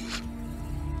naive?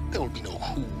 There will be no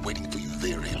who waiting for you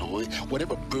there, Aloy.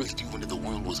 Whatever birthed you into the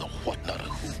world was a what, not a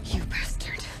who. You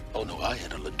bastard. Oh no, I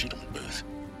had a legitimate birth.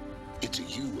 It's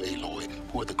you, Aloy,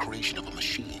 who are the creation of a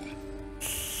machine.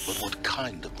 But what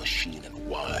kind of machine and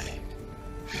why?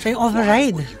 Siya yung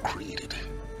override. Why were you created?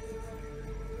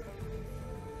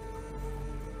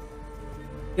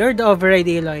 You're the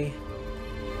override, Aloy.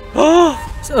 Oh!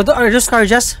 So, are those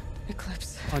carjas?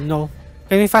 Eclipse. Oh no.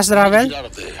 Can we fast travel? Get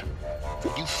out of there.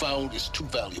 What you found is too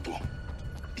valuable.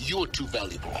 You're too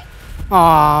valuable.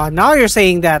 Aw, now you're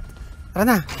saying that. Tara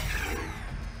na.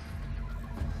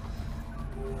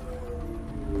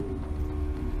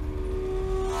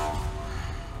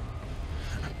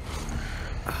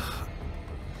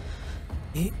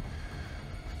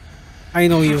 I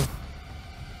know you.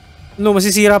 No,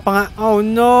 masisira pa nga. Oh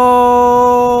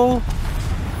no!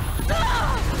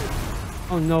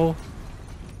 Oh no.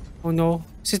 Oh no.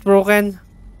 Is it broken?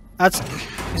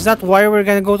 Is that why we're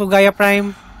gonna go to Gaia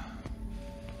Prime?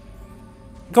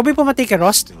 Ikaw ba pumatay ka,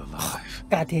 Rost? Still alive.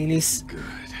 God, Hades.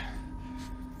 Good.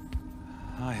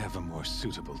 I have a more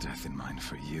suitable death in mind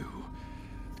for you,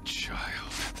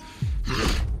 child.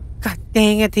 God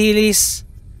dang it, Hades.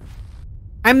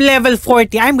 I'm level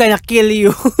 40. I'm gonna kill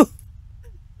you.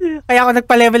 Kaya ako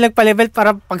nagpa-level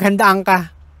para paghandaan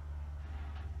ka.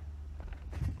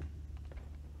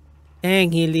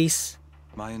 Dang, Hades.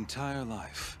 My entire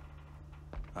life,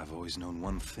 I've always known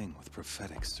one thing with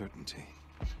prophetic certainty.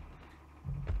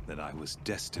 That I was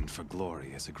destined for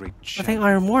glory as a great champion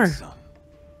armor. of the sun.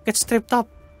 Get stripped up.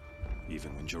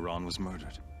 Even when Jiran was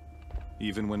murdered,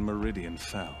 even when Meridian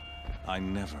fell, I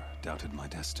never doubted my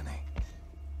destiny.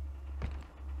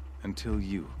 Until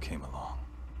you came along.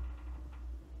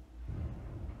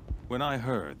 When I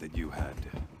heard that you had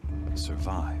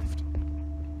survived,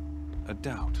 a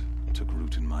doubt took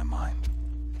root in my mind.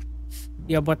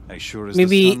 Yeah, but sure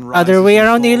maybe other way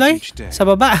around, Aloy? Sa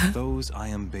baba. Those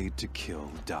I am bade to kill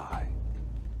die.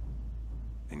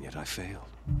 And yet I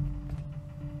failed.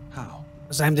 How?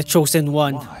 Because I'm the chosen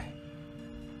one. Why?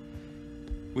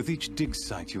 With each dig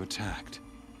site you attacked,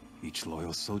 each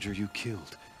loyal soldier you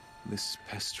killed, this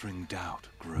pestering doubt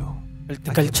grew. I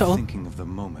kept thinking of the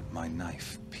moment my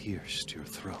knife pierced your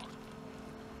throat.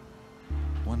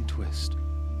 One twist,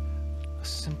 a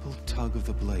simple tug of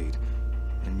the blade,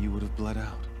 and you would have bled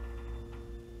out.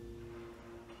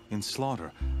 In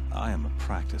slaughter, I am a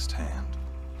practiced hand.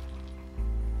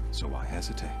 So why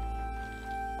hesitate?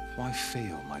 Why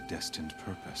fail my destined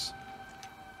purpose?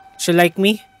 She like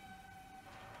me?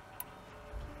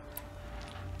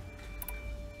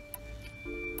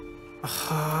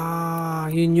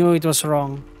 You knew it was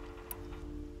wrong.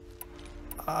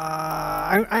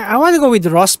 I want to go with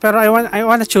Ross, pero I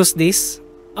want to choose this.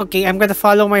 Okay, I'm gonna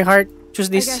follow my heart. Choose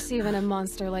this. I guess even a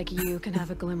monster like you can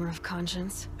have a glimmer of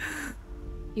conscience.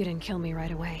 You didn't kill me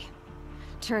right away.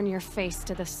 Turn your face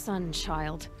to the sun,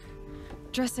 child.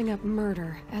 Dressing up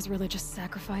murder as religious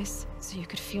sacrifice so you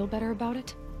could feel better about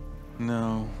it?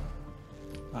 No.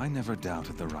 I never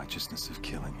doubted the righteousness of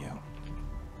killing you.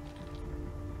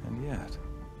 And yet,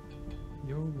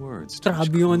 your words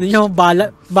Grabe yung ano nyo,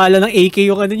 bala ng AK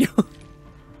yung ano nyo.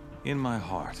 In my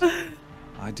heart,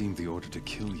 I deemed the order to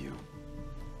kill you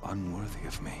unworthy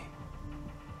of me.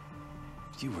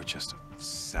 You were just a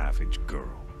savage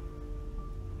girl.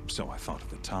 So I thought at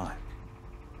the time.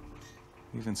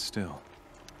 Even still,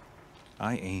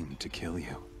 I aimed to kill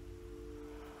you,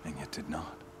 and yet did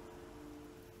not.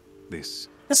 This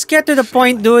Let's get to the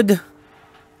point, dude.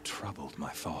 Troubled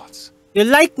my thoughts. You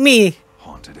like me.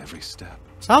 Haunted every step.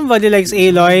 Somebody likes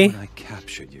Aloy. When I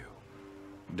captured you,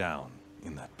 down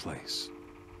in that place,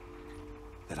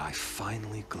 that I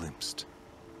finally glimpsed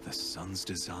the sun's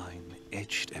design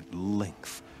etched at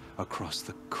length across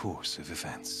the course of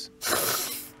events.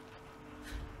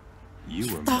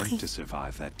 You were meant to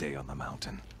survive that day on the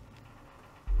mountain.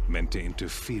 Meant to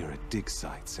interfere at dig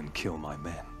sites and kill my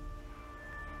men.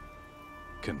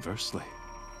 Conversely,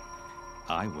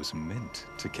 I was meant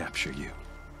to capture you.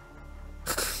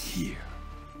 Here.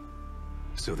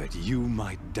 So that you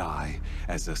might die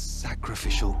as a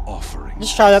sacrificial offering.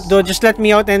 Just shut up, dude. Just let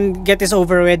me out and get this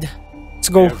over with. Let's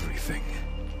go. Everything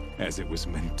as it was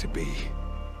meant to be.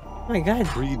 Oh my god.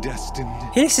 Predestined.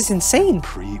 This is insane.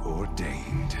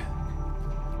 Preordained.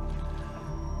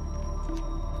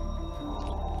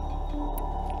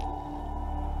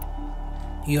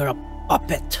 You're a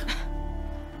puppet.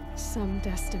 Some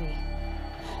destiny.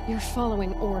 You're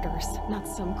following orders, not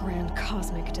some grand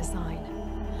cosmic design.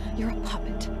 You're a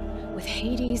puppet, with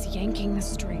Hades yanking the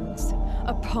strings.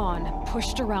 A pawn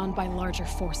pushed around by larger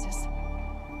forces.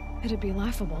 It'd be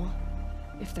laughable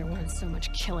if there weren't so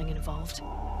much killing involved.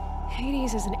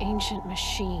 Hades is an ancient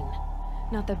machine,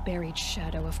 not the buried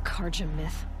shadow of Karja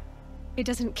myth. It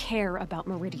doesn't care about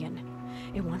Meridian.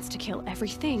 It wants to kill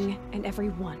everything and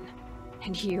everyone.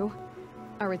 And you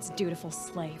are its dutiful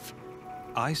slave.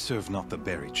 I serve not the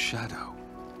buried shadow,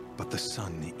 but the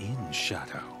sun in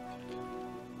shadow.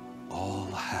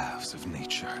 All halves of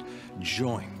nature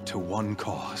joined to one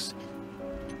cause.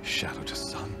 Shadow to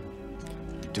sun,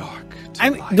 dark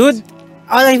to light. Dude,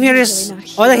 all I hear is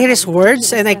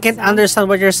words, and I can't understand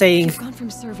what you're saying. You've gone from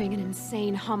serving an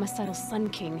insane homicidal Sun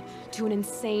King to an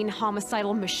insane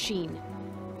homicidal machine.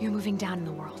 You're moving down in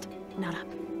the world, not up.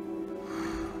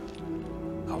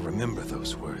 I'll remember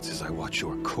those words as I watch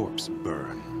your corpse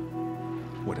burn.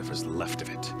 Whatever's left of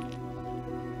it.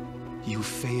 You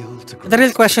fail to. The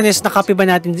real question is, nakopy ba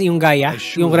natin yung Gaia,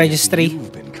 yung registry?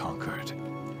 You've been conquered.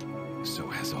 So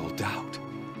has all doubt.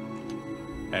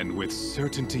 And with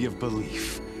certainty of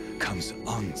belief comes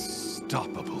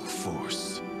unstoppable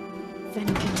force. Then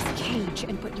you can just cage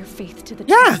and put your faith to the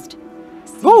test.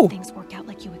 See go. if things work out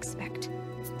like you expect.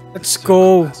 Let's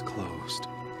go. Has closed.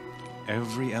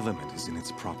 Every element is in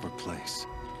its proper place,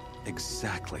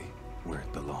 exactly where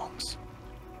it belongs.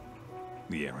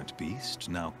 The errant beast,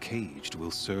 now caged,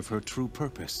 will serve her true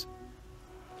purpose.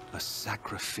 A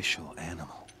sacrificial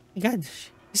animal. God,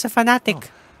 he's a fanatic. Oh,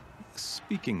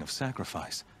 speaking of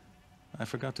sacrifice, I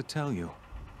forgot to tell you.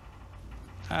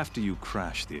 After you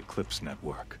crashed the Eclipse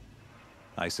network,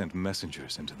 I sent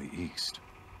messengers into the east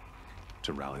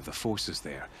to rally the forces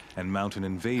there and mount an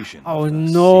invasion. Oh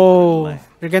no,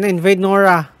 they're gonna invade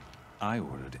Nora. I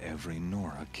ordered every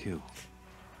Nora killed.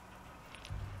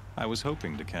 I was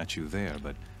hoping to catch you there,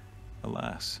 but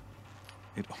alas,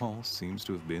 it all seems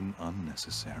to have been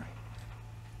unnecessary.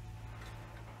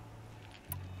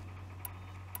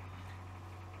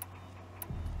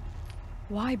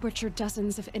 Why butcher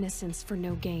dozens of innocents for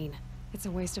no gain? It's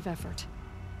a waste of effort.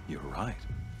 You're right.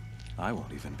 I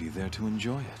won't even be there to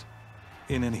enjoy it.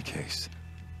 In any case,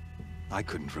 I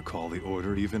couldn't recall the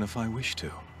order even if I wished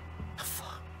to.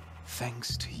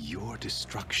 Thanks to your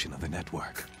destruction of the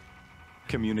network,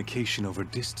 communication over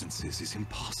distances is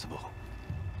impossible.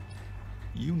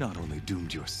 You not only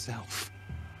doomed yourself,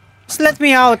 just let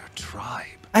me out.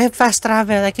 Tribe. I have fast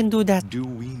travel. I can do that. Do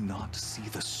we not see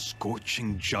the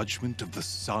scorching judgment of the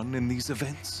sun in these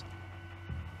events?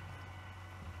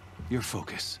 Your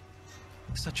focus.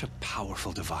 Such a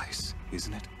powerful device,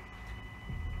 isn't it?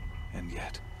 And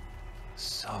yet,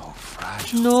 so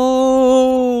fragile.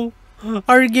 No!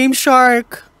 Our game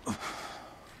shark!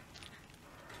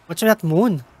 What's that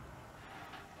moon?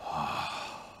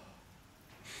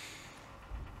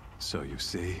 So you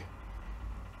see,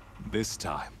 this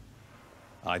time,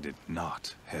 I did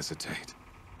not hesitate.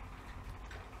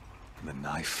 The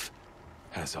knife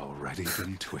has already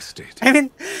been twisted. I mean,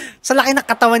 sa laki ng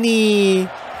katawan ni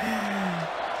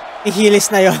Hilis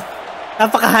na yun.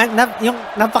 Napaka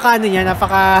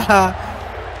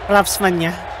craftsman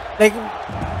niya. Like,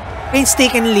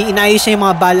 painstakingly, inayos niya yung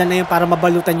mga bala na yun para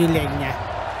mabalutan yung leg niya.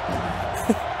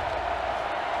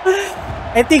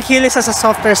 I think Hilis has a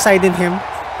softer side in him.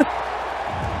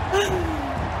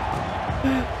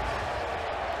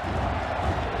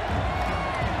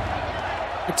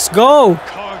 Let's go!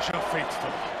 Karja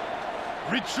faithful,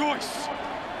 rejoice!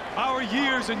 Our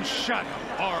years in shadow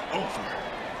are over.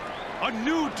 A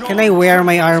new dawn. Can I wear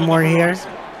my armor here?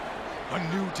 A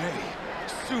new day,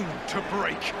 soon to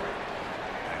break.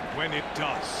 And when it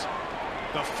does,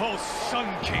 the false Sun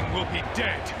King will be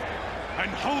dead, and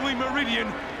Holy Meridian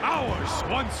ours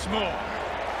once more.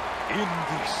 In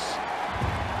this,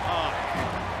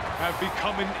 I have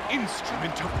become an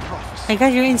instrument of prophecy. My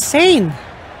God, you're insane!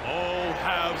 All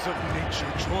halves of nature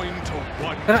join to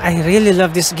one. I really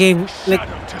love this game. Like,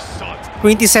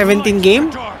 2017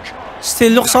 game?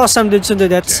 Still looks awesome, dude. So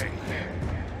that's.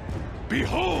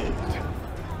 Behold!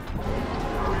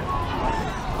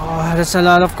 Oh, there's a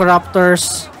lot of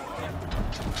corruptors.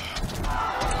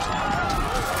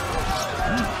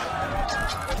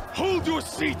 Hold your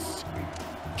seats!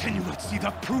 Can you not see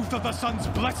the proof of the sun's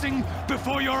blessing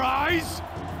before your eyes?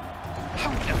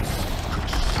 How else could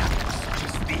shadows such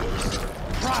as these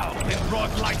prowl in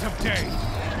broad light of day?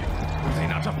 Were they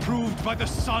not approved by the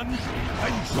sun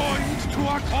and joined to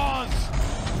our cause?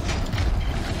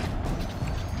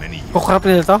 Many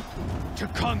years to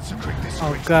consecrate this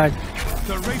God.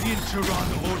 The Radiant Tyrann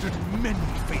ordered many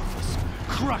faithfuls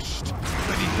crushed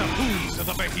beneath the hooves of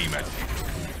the behemoth.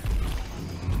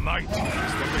 Mighty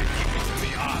is the radiance in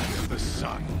the eye of the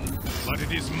sun, but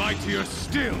it is mightier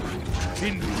still,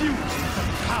 infused with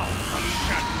the power of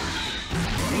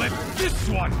shadow. Let this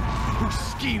one, who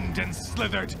schemed and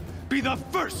slithered, be the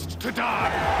first to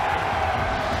die.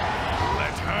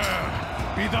 Let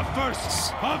her be the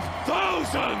first of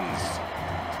thousands.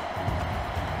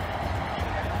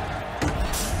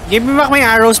 Give me back my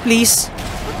arrows, please.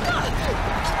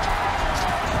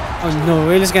 Oh no,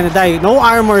 Will's gonna die. No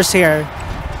armors here.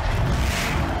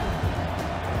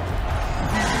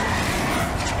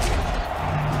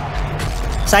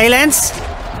 Sylens?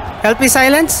 Help me,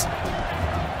 Sylens?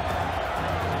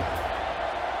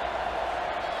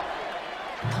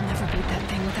 I'll never beat that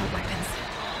thing without weapons.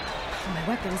 My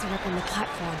weapons are up on the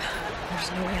platform. There's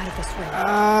no way out of this ring. Maybe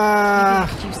I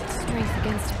could use its strength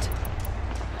against it.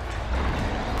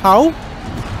 How?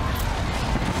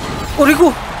 Oh,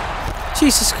 Rico!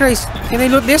 Jesus Christ. Can I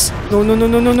loot this? No, no, no,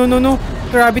 no, no, no, no, no.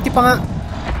 Gravity pa nga.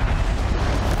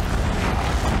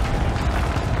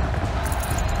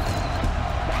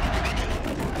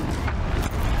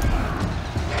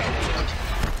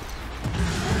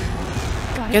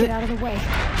 Gotta get out of the way.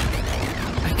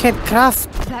 I can't craft.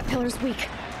 That pillar's weak.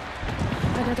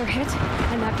 Another hit,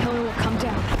 and that pillar will come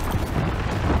down.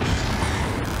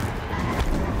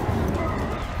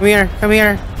 Come here, come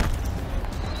here.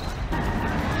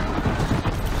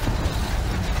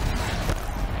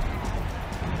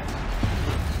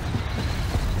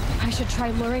 I should try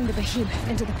luring the behemoth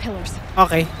into the pillars.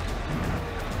 Okay.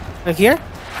 Like here?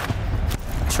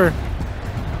 Sure.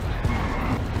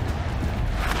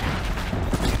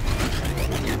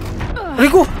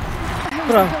 Rico! I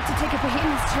wasn't built to take a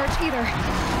behemoth's charge either.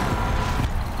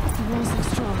 The walls look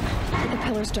strong, but the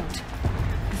pillars don't.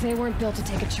 They weren't built to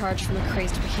take a charge from a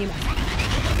crazed behemoth.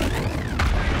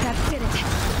 That did it.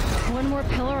 One more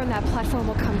pillar and that platform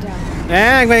will come down.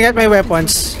 I'm gonna get my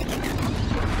weapons.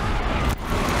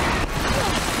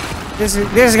 This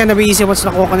is gonna be easy once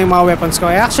nakuha ko na yung mga weapons ko.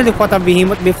 I actually fought a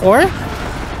behemoth before.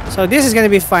 So this is gonna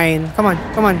be fine. Come on,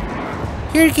 come on.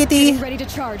 Here, kitty. Ready to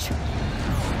charge.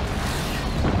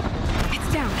 It's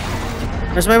down.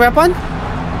 Where's my weapon?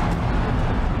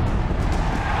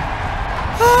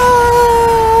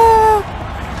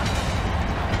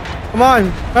 Come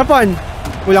on, weapon.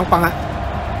 Kulang pa nga.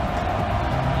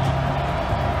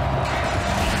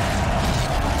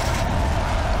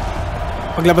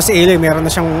 Paglabas si Aloy, meron na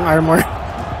siyang armor.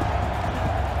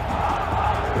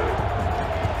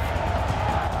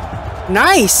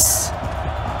 Nice!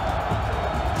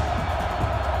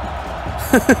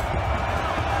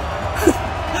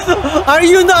 Are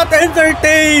you not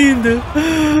entertained?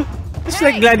 It's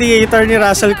like Gladiator ni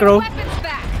Russell Crowe.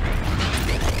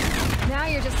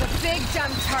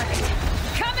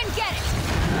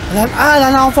 Wala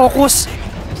na akong focus.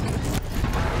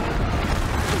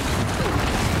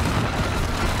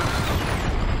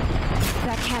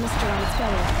 That canister on its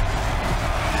belly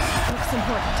looks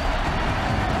important.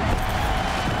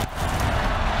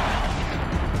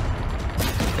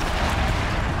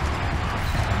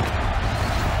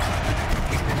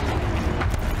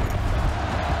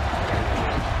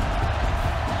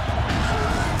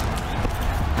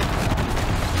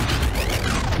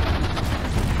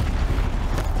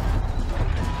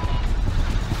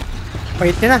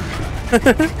 Pahit niya na.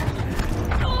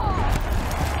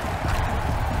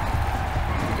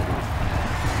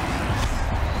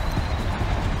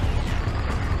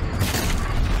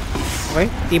 Okay,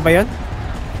 tiba yun.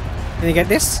 Can you get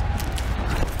this?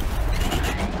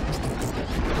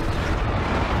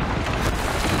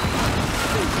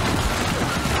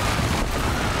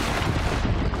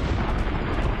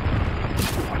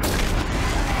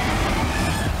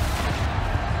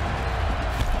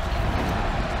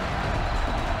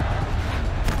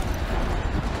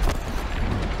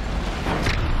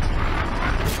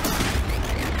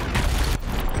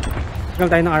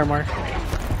 Tagal tayo ng armor.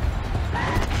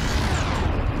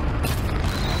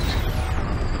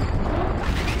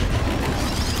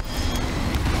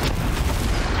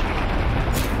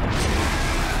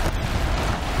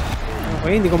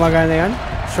 Okay, hindi gumagana yan.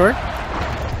 Sure?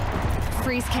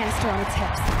 Freeze canister on its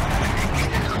hips.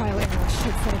 Cryo arrow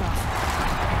should set it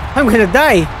off. I'm gonna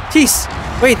die! Jeez!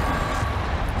 Wait!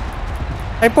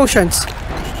 I have potions.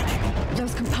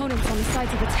 Those components on the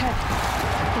sides of its head.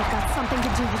 They've got something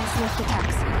to do with its lift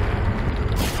attacks.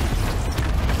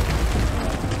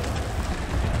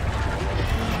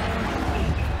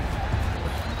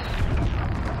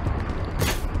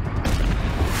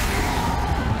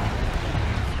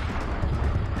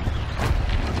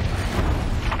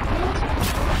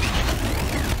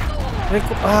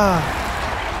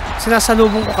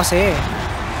 Sinasalubong ko kasi.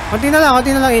 Konti na lang,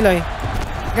 Eloy.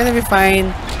 Gonna be fine.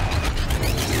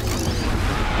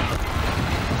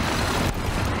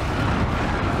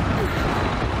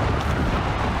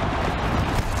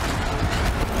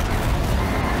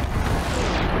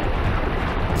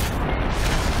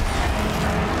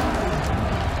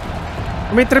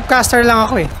 May tripcaster lang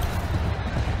ako eh.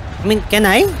 I mean, can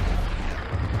I?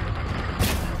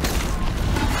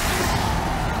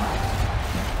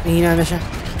 Nahihina na siya.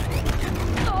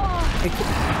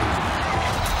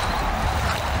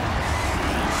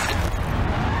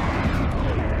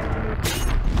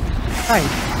 Hi.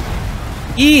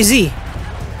 Easy.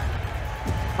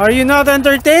 Are you not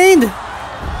entertained?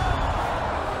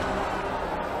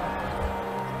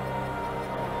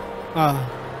 Ah.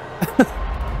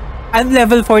 I'm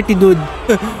level 40, dude.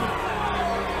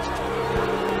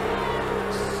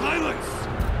 Silence!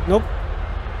 Nope.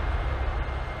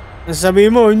 Sabi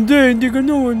mo, hindi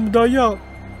ganun, daya.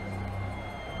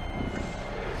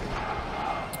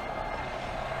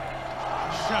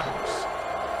 Shadows,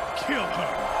 kill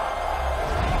her.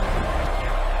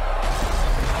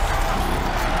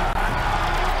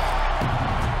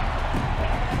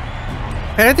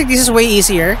 But I think this is way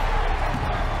easier.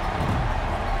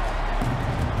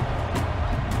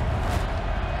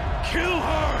 Kill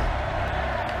her!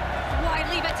 Why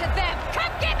leave it to them?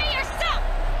 Come get me yourself!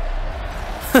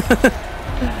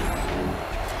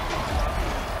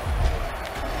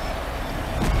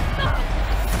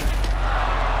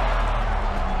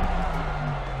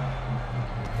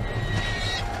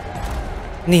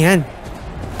 Ano yan?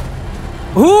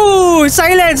 Ooh!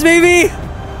 Silence, baby!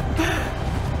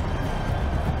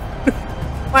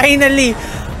 Finally!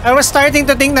 I was starting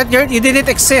to think that you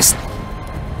didn't exist.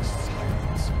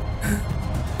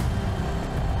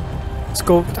 Let's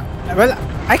go. Well,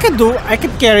 I could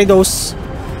carry those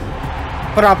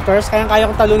corruptors. Kaya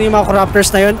kong talunin yung mga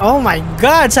corruptors na yun. Oh my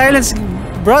god! Silence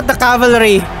brought the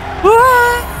cavalry.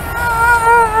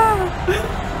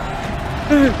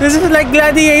 This is like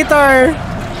Gladiator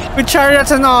with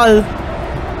chariots and all.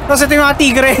 Tapos ito yung mga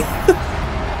tigre.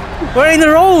 We're in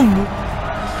Rome.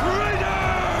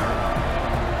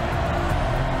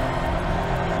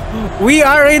 We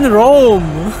are in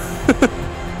Rome.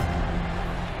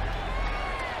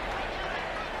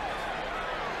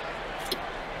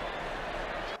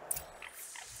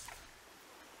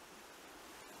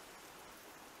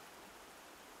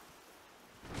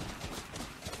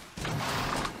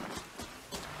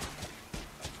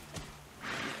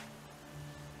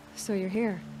 So you're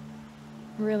here.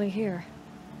 Really here.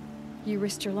 You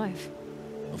risked your life.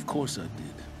 Of course I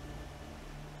did.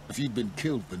 If you'd been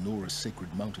killed, the Nora's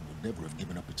sacred mountain would never have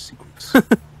given up its secrets.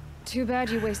 Too bad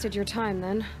you wasted your time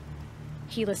then.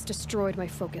 Helis destroyed my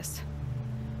focus.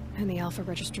 And the Alpha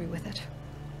Registry with it.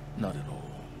 Not at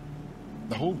all.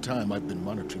 The whole time I've been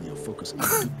monitoring your focus,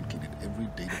 I've duplicated every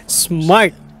data file.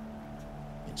 Smart.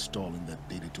 Installing that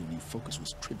data to a new focus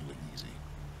was trivially easy.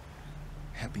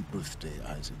 Happy birthday,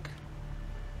 Isaac.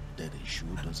 Daddy sure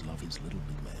does love his little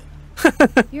big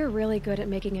man. You're really good at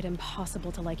making it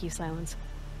impossible to like you, Sylens.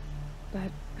 But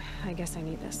I guess I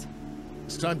need this.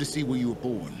 It's time to see where you were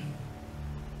born.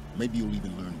 Maybe you'll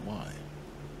even learn why.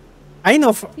 I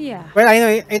know. Yeah. Well, I know.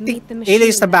 I think Ada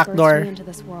is the back door. Into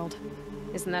this world.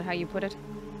 Isn't that how you put it?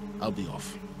 I'll be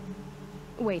off.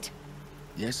 Wait.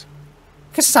 Yes?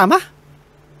 Kasama?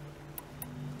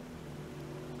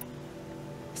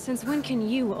 Since when can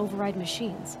you override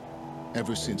machines?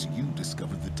 Ever since you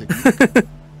discovered the technique.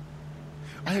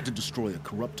 I had to destroy a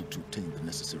corruptor to obtain the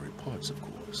necessary parts, of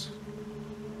course.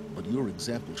 But your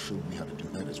example showed me how to do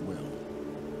that as well.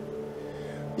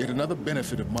 Yet another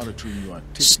benefit of monitoring your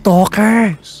activities.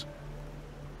 Stalker!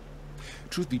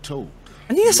 Truth be told,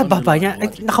 ano yung sa baba niya?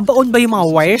 Nakabaon ba yung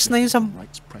mga wires na yun sa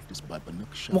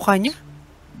mukha niya?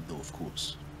 Though of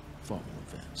course, far more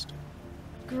advanced.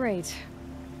 Great.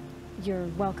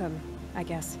 You're welcome, I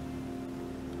guess.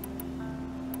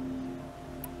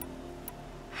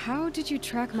 How did you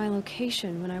track my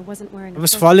location when I wasn't wearing a I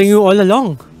was following you all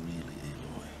along. Really,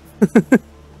 Aloy.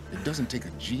 It doesn't take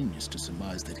a genius to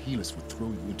surmise that Helis would throw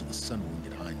you into the sun ring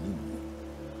at high noon.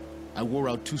 I wore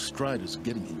out 2 striders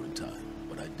getting here in time,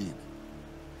 but I did.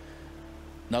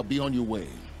 Now be on your way.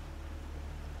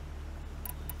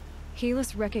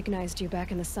 Helis recognized you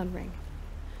back in the sun ring.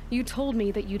 You told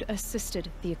me that you'd assisted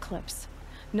the eclipse,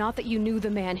 not that you knew the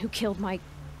man who killed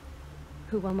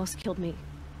who almost killed me.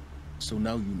 So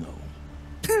now you know.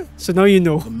 So now you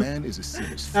know. The man is a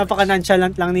serious threat.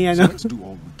 Napaka-nonchalant lang niya, no? So let's do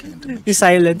all we can to make The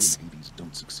silence. sure Hades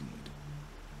don't succeed.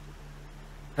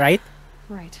 Right?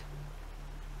 Right.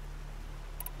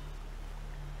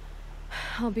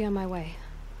 I'll be on my way.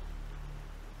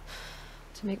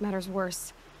 To make matters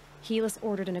worse, Helis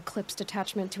ordered an Eclipse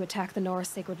detachment to attack the Norris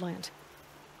Sacred Land.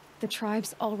 The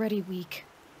tribe's already weak.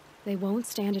 They won't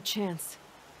stand a chance.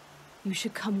 You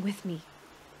should come with me.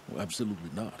 Well, absolutely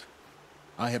not.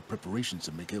 I have preparations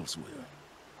to make elsewhere.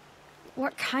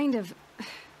 What kind of...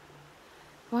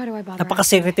 Why do I bother?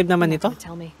 Napaka-secretive naman ito.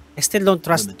 Tell me. I still don't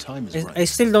trust. When the time is right, I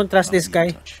still don't trust this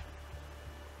guy.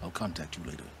 I'll contact you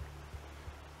later.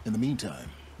 In the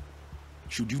meantime,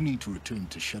 should you need to return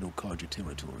to Shadow Carja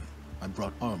territory, I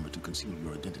brought armor to conceal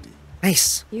your identity.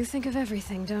 Nice. You think of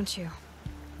everything, don't you?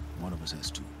 One of us has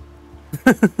to.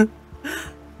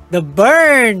 The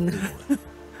burn!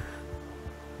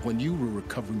 When you were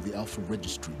recovering the Alpha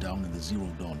Registry down in the Zero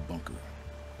Dawn bunker,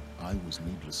 I was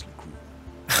needlessly cruel.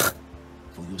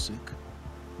 For your sake,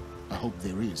 I hope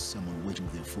there is someone waiting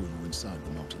there for you inside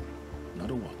the mountain. Not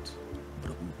a what,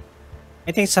 but a who.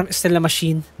 I think it's still a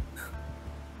machine.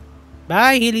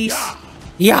 Bye, Heelys.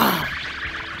 Yeah!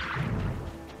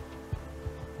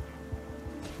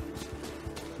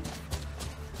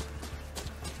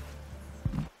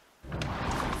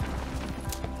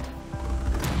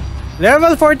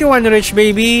 Level 41 rich,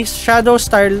 baby. Shadow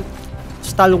Stalwart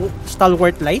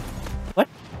Light. What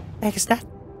the heck is that?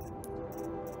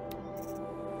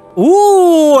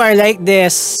 Ooh, I like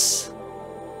this.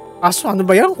 Aso, ano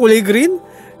ba yan? Kulay green?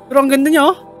 Pero ang ganda niya,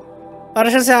 oh. Para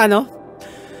siya sa ano?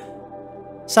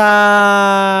 Sa...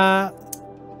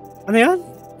 Ano yan?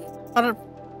 Para...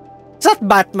 It's not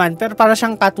Batman, pero para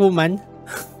siyang Catwoman.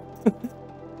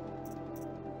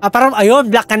 Parang, ayun,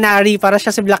 Black Canary. Para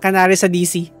siya si Black Canary sa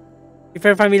DC. If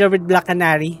you're familiar with Black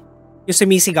Canary, yung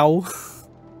sumisigaw.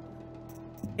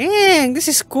 Dang,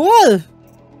 this is cool.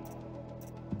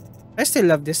 I still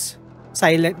love this.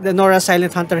 The Nora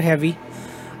Silent Hunter Heavy.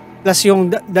 Plus yung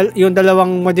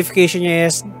dalawang modification niya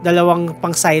is dalawang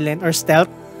pang silent or stealth.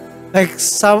 Like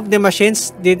some of the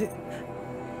machines did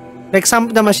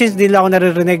ako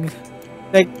naririnig.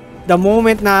 Like the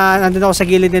moment na nandun ako sa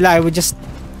gilid nila, I would just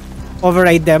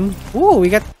override them. Ooh,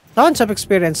 we got tons of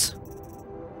experience.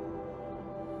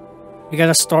 We got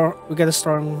a strong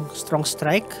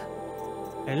strike.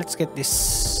 Okay, let's get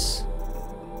this.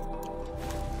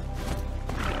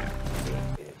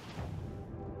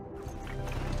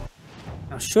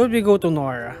 Now, should we go to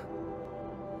Nora?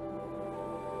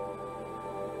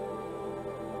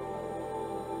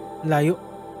 Layo.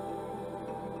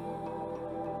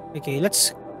 Okay,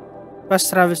 let's...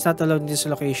 Fast travel is not allowed in this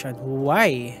location.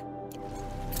 Why?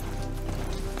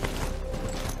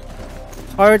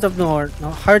 Heart of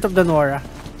the Nora.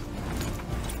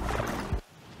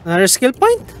 Another skill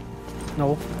point?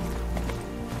 No.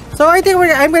 So I think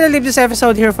I'm gonna leave this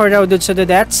episode here for now, dudes. So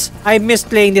that's I missed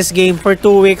playing this game for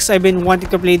 2 weeks. I've been wanting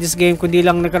to play this game. Kundi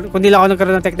lang ako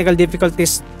nagkaroon ng technical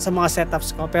difficulties sa mga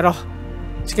setups ko. Pero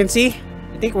as you can see,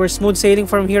 I think we're smooth sailing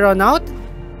from here on out.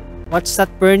 What's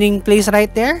that burning place right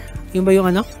there? Yun ba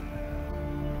yung ano?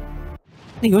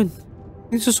 Ano yun?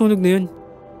 Yung susunog na yun.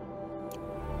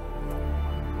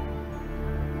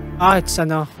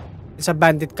 It's a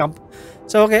bandit camp.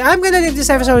 So okay, I'm gonna leave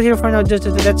this episode here for now just to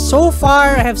do that. So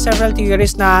far, I have several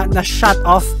theories na shot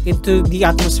off into the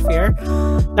atmosphere.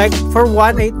 Like, for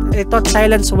one, I thought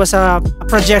Sylens was a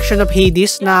projection of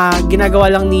Hades na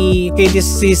ginagawa lang ni Hades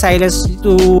si Sylens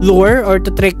to lure or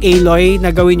to trick Aloy na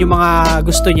gawin yung mga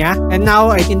gusto niya. And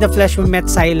now, in the flesh, we met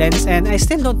Sylens and I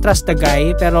still don't trust the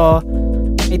guy, pero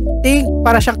I think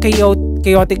para siyang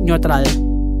chaotic neutral.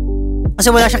 Kasi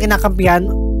wala siyang kinakampihan.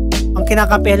 Ang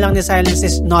kinakampihan lang ni Sylens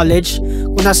is knowledge.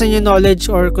 Kung nasan yung knowledge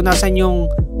or kung nasan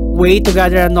yung way to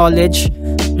gather knowledge,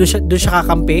 doon siya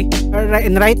kakampi.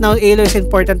 And right now, Aloy is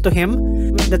important to him.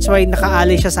 That's why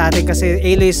naka-ally siya sa atin kasi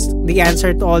Aloy is the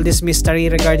answer to all this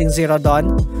mystery regarding Zero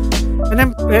Dawn.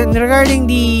 And regarding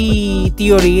the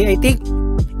theory, I think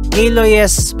Aloy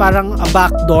is parang a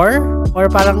backdoor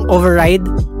or parang override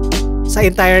sa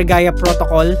entire Gaia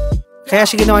protocol. Kaya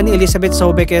siya ginawa ni Elizabeth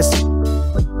Sobek is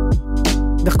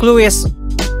the clue is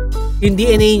yung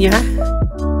DNA niya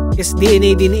is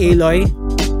DNA din ni Aloy.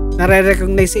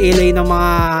 Nare-recognize si Aloy ng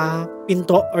mga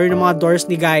pinto or ng mga doors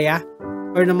ni Gaia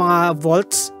or ng mga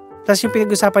vaults. Tapos yung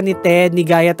pinag-usapan ni Ted, ni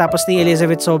Gaia, tapos ni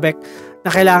Elizabeth Sobek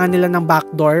na kailangan nila ng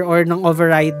backdoor or ng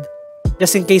override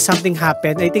just in case something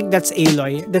happened. I think that's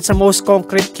Aloy. That's the most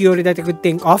concrete theory that I could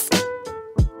think of.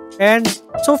 And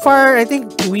so far, I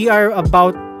think we are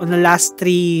about on the last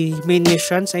 3 main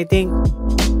missions. I think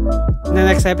in the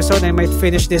next episode, I might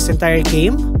finish this entire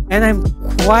game. And I'm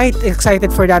quite excited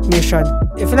for that mission.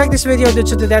 If you like this video,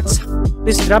 dudes, to that,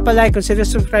 please drop a like, consider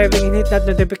subscribing, and hit that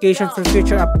notification for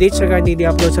future updates regarding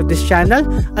the uploads of this channel.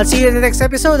 I'll see you in the next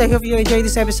episode. I hope you enjoyed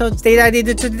this episode. Stay ready,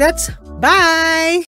 dudes, to that. Bye!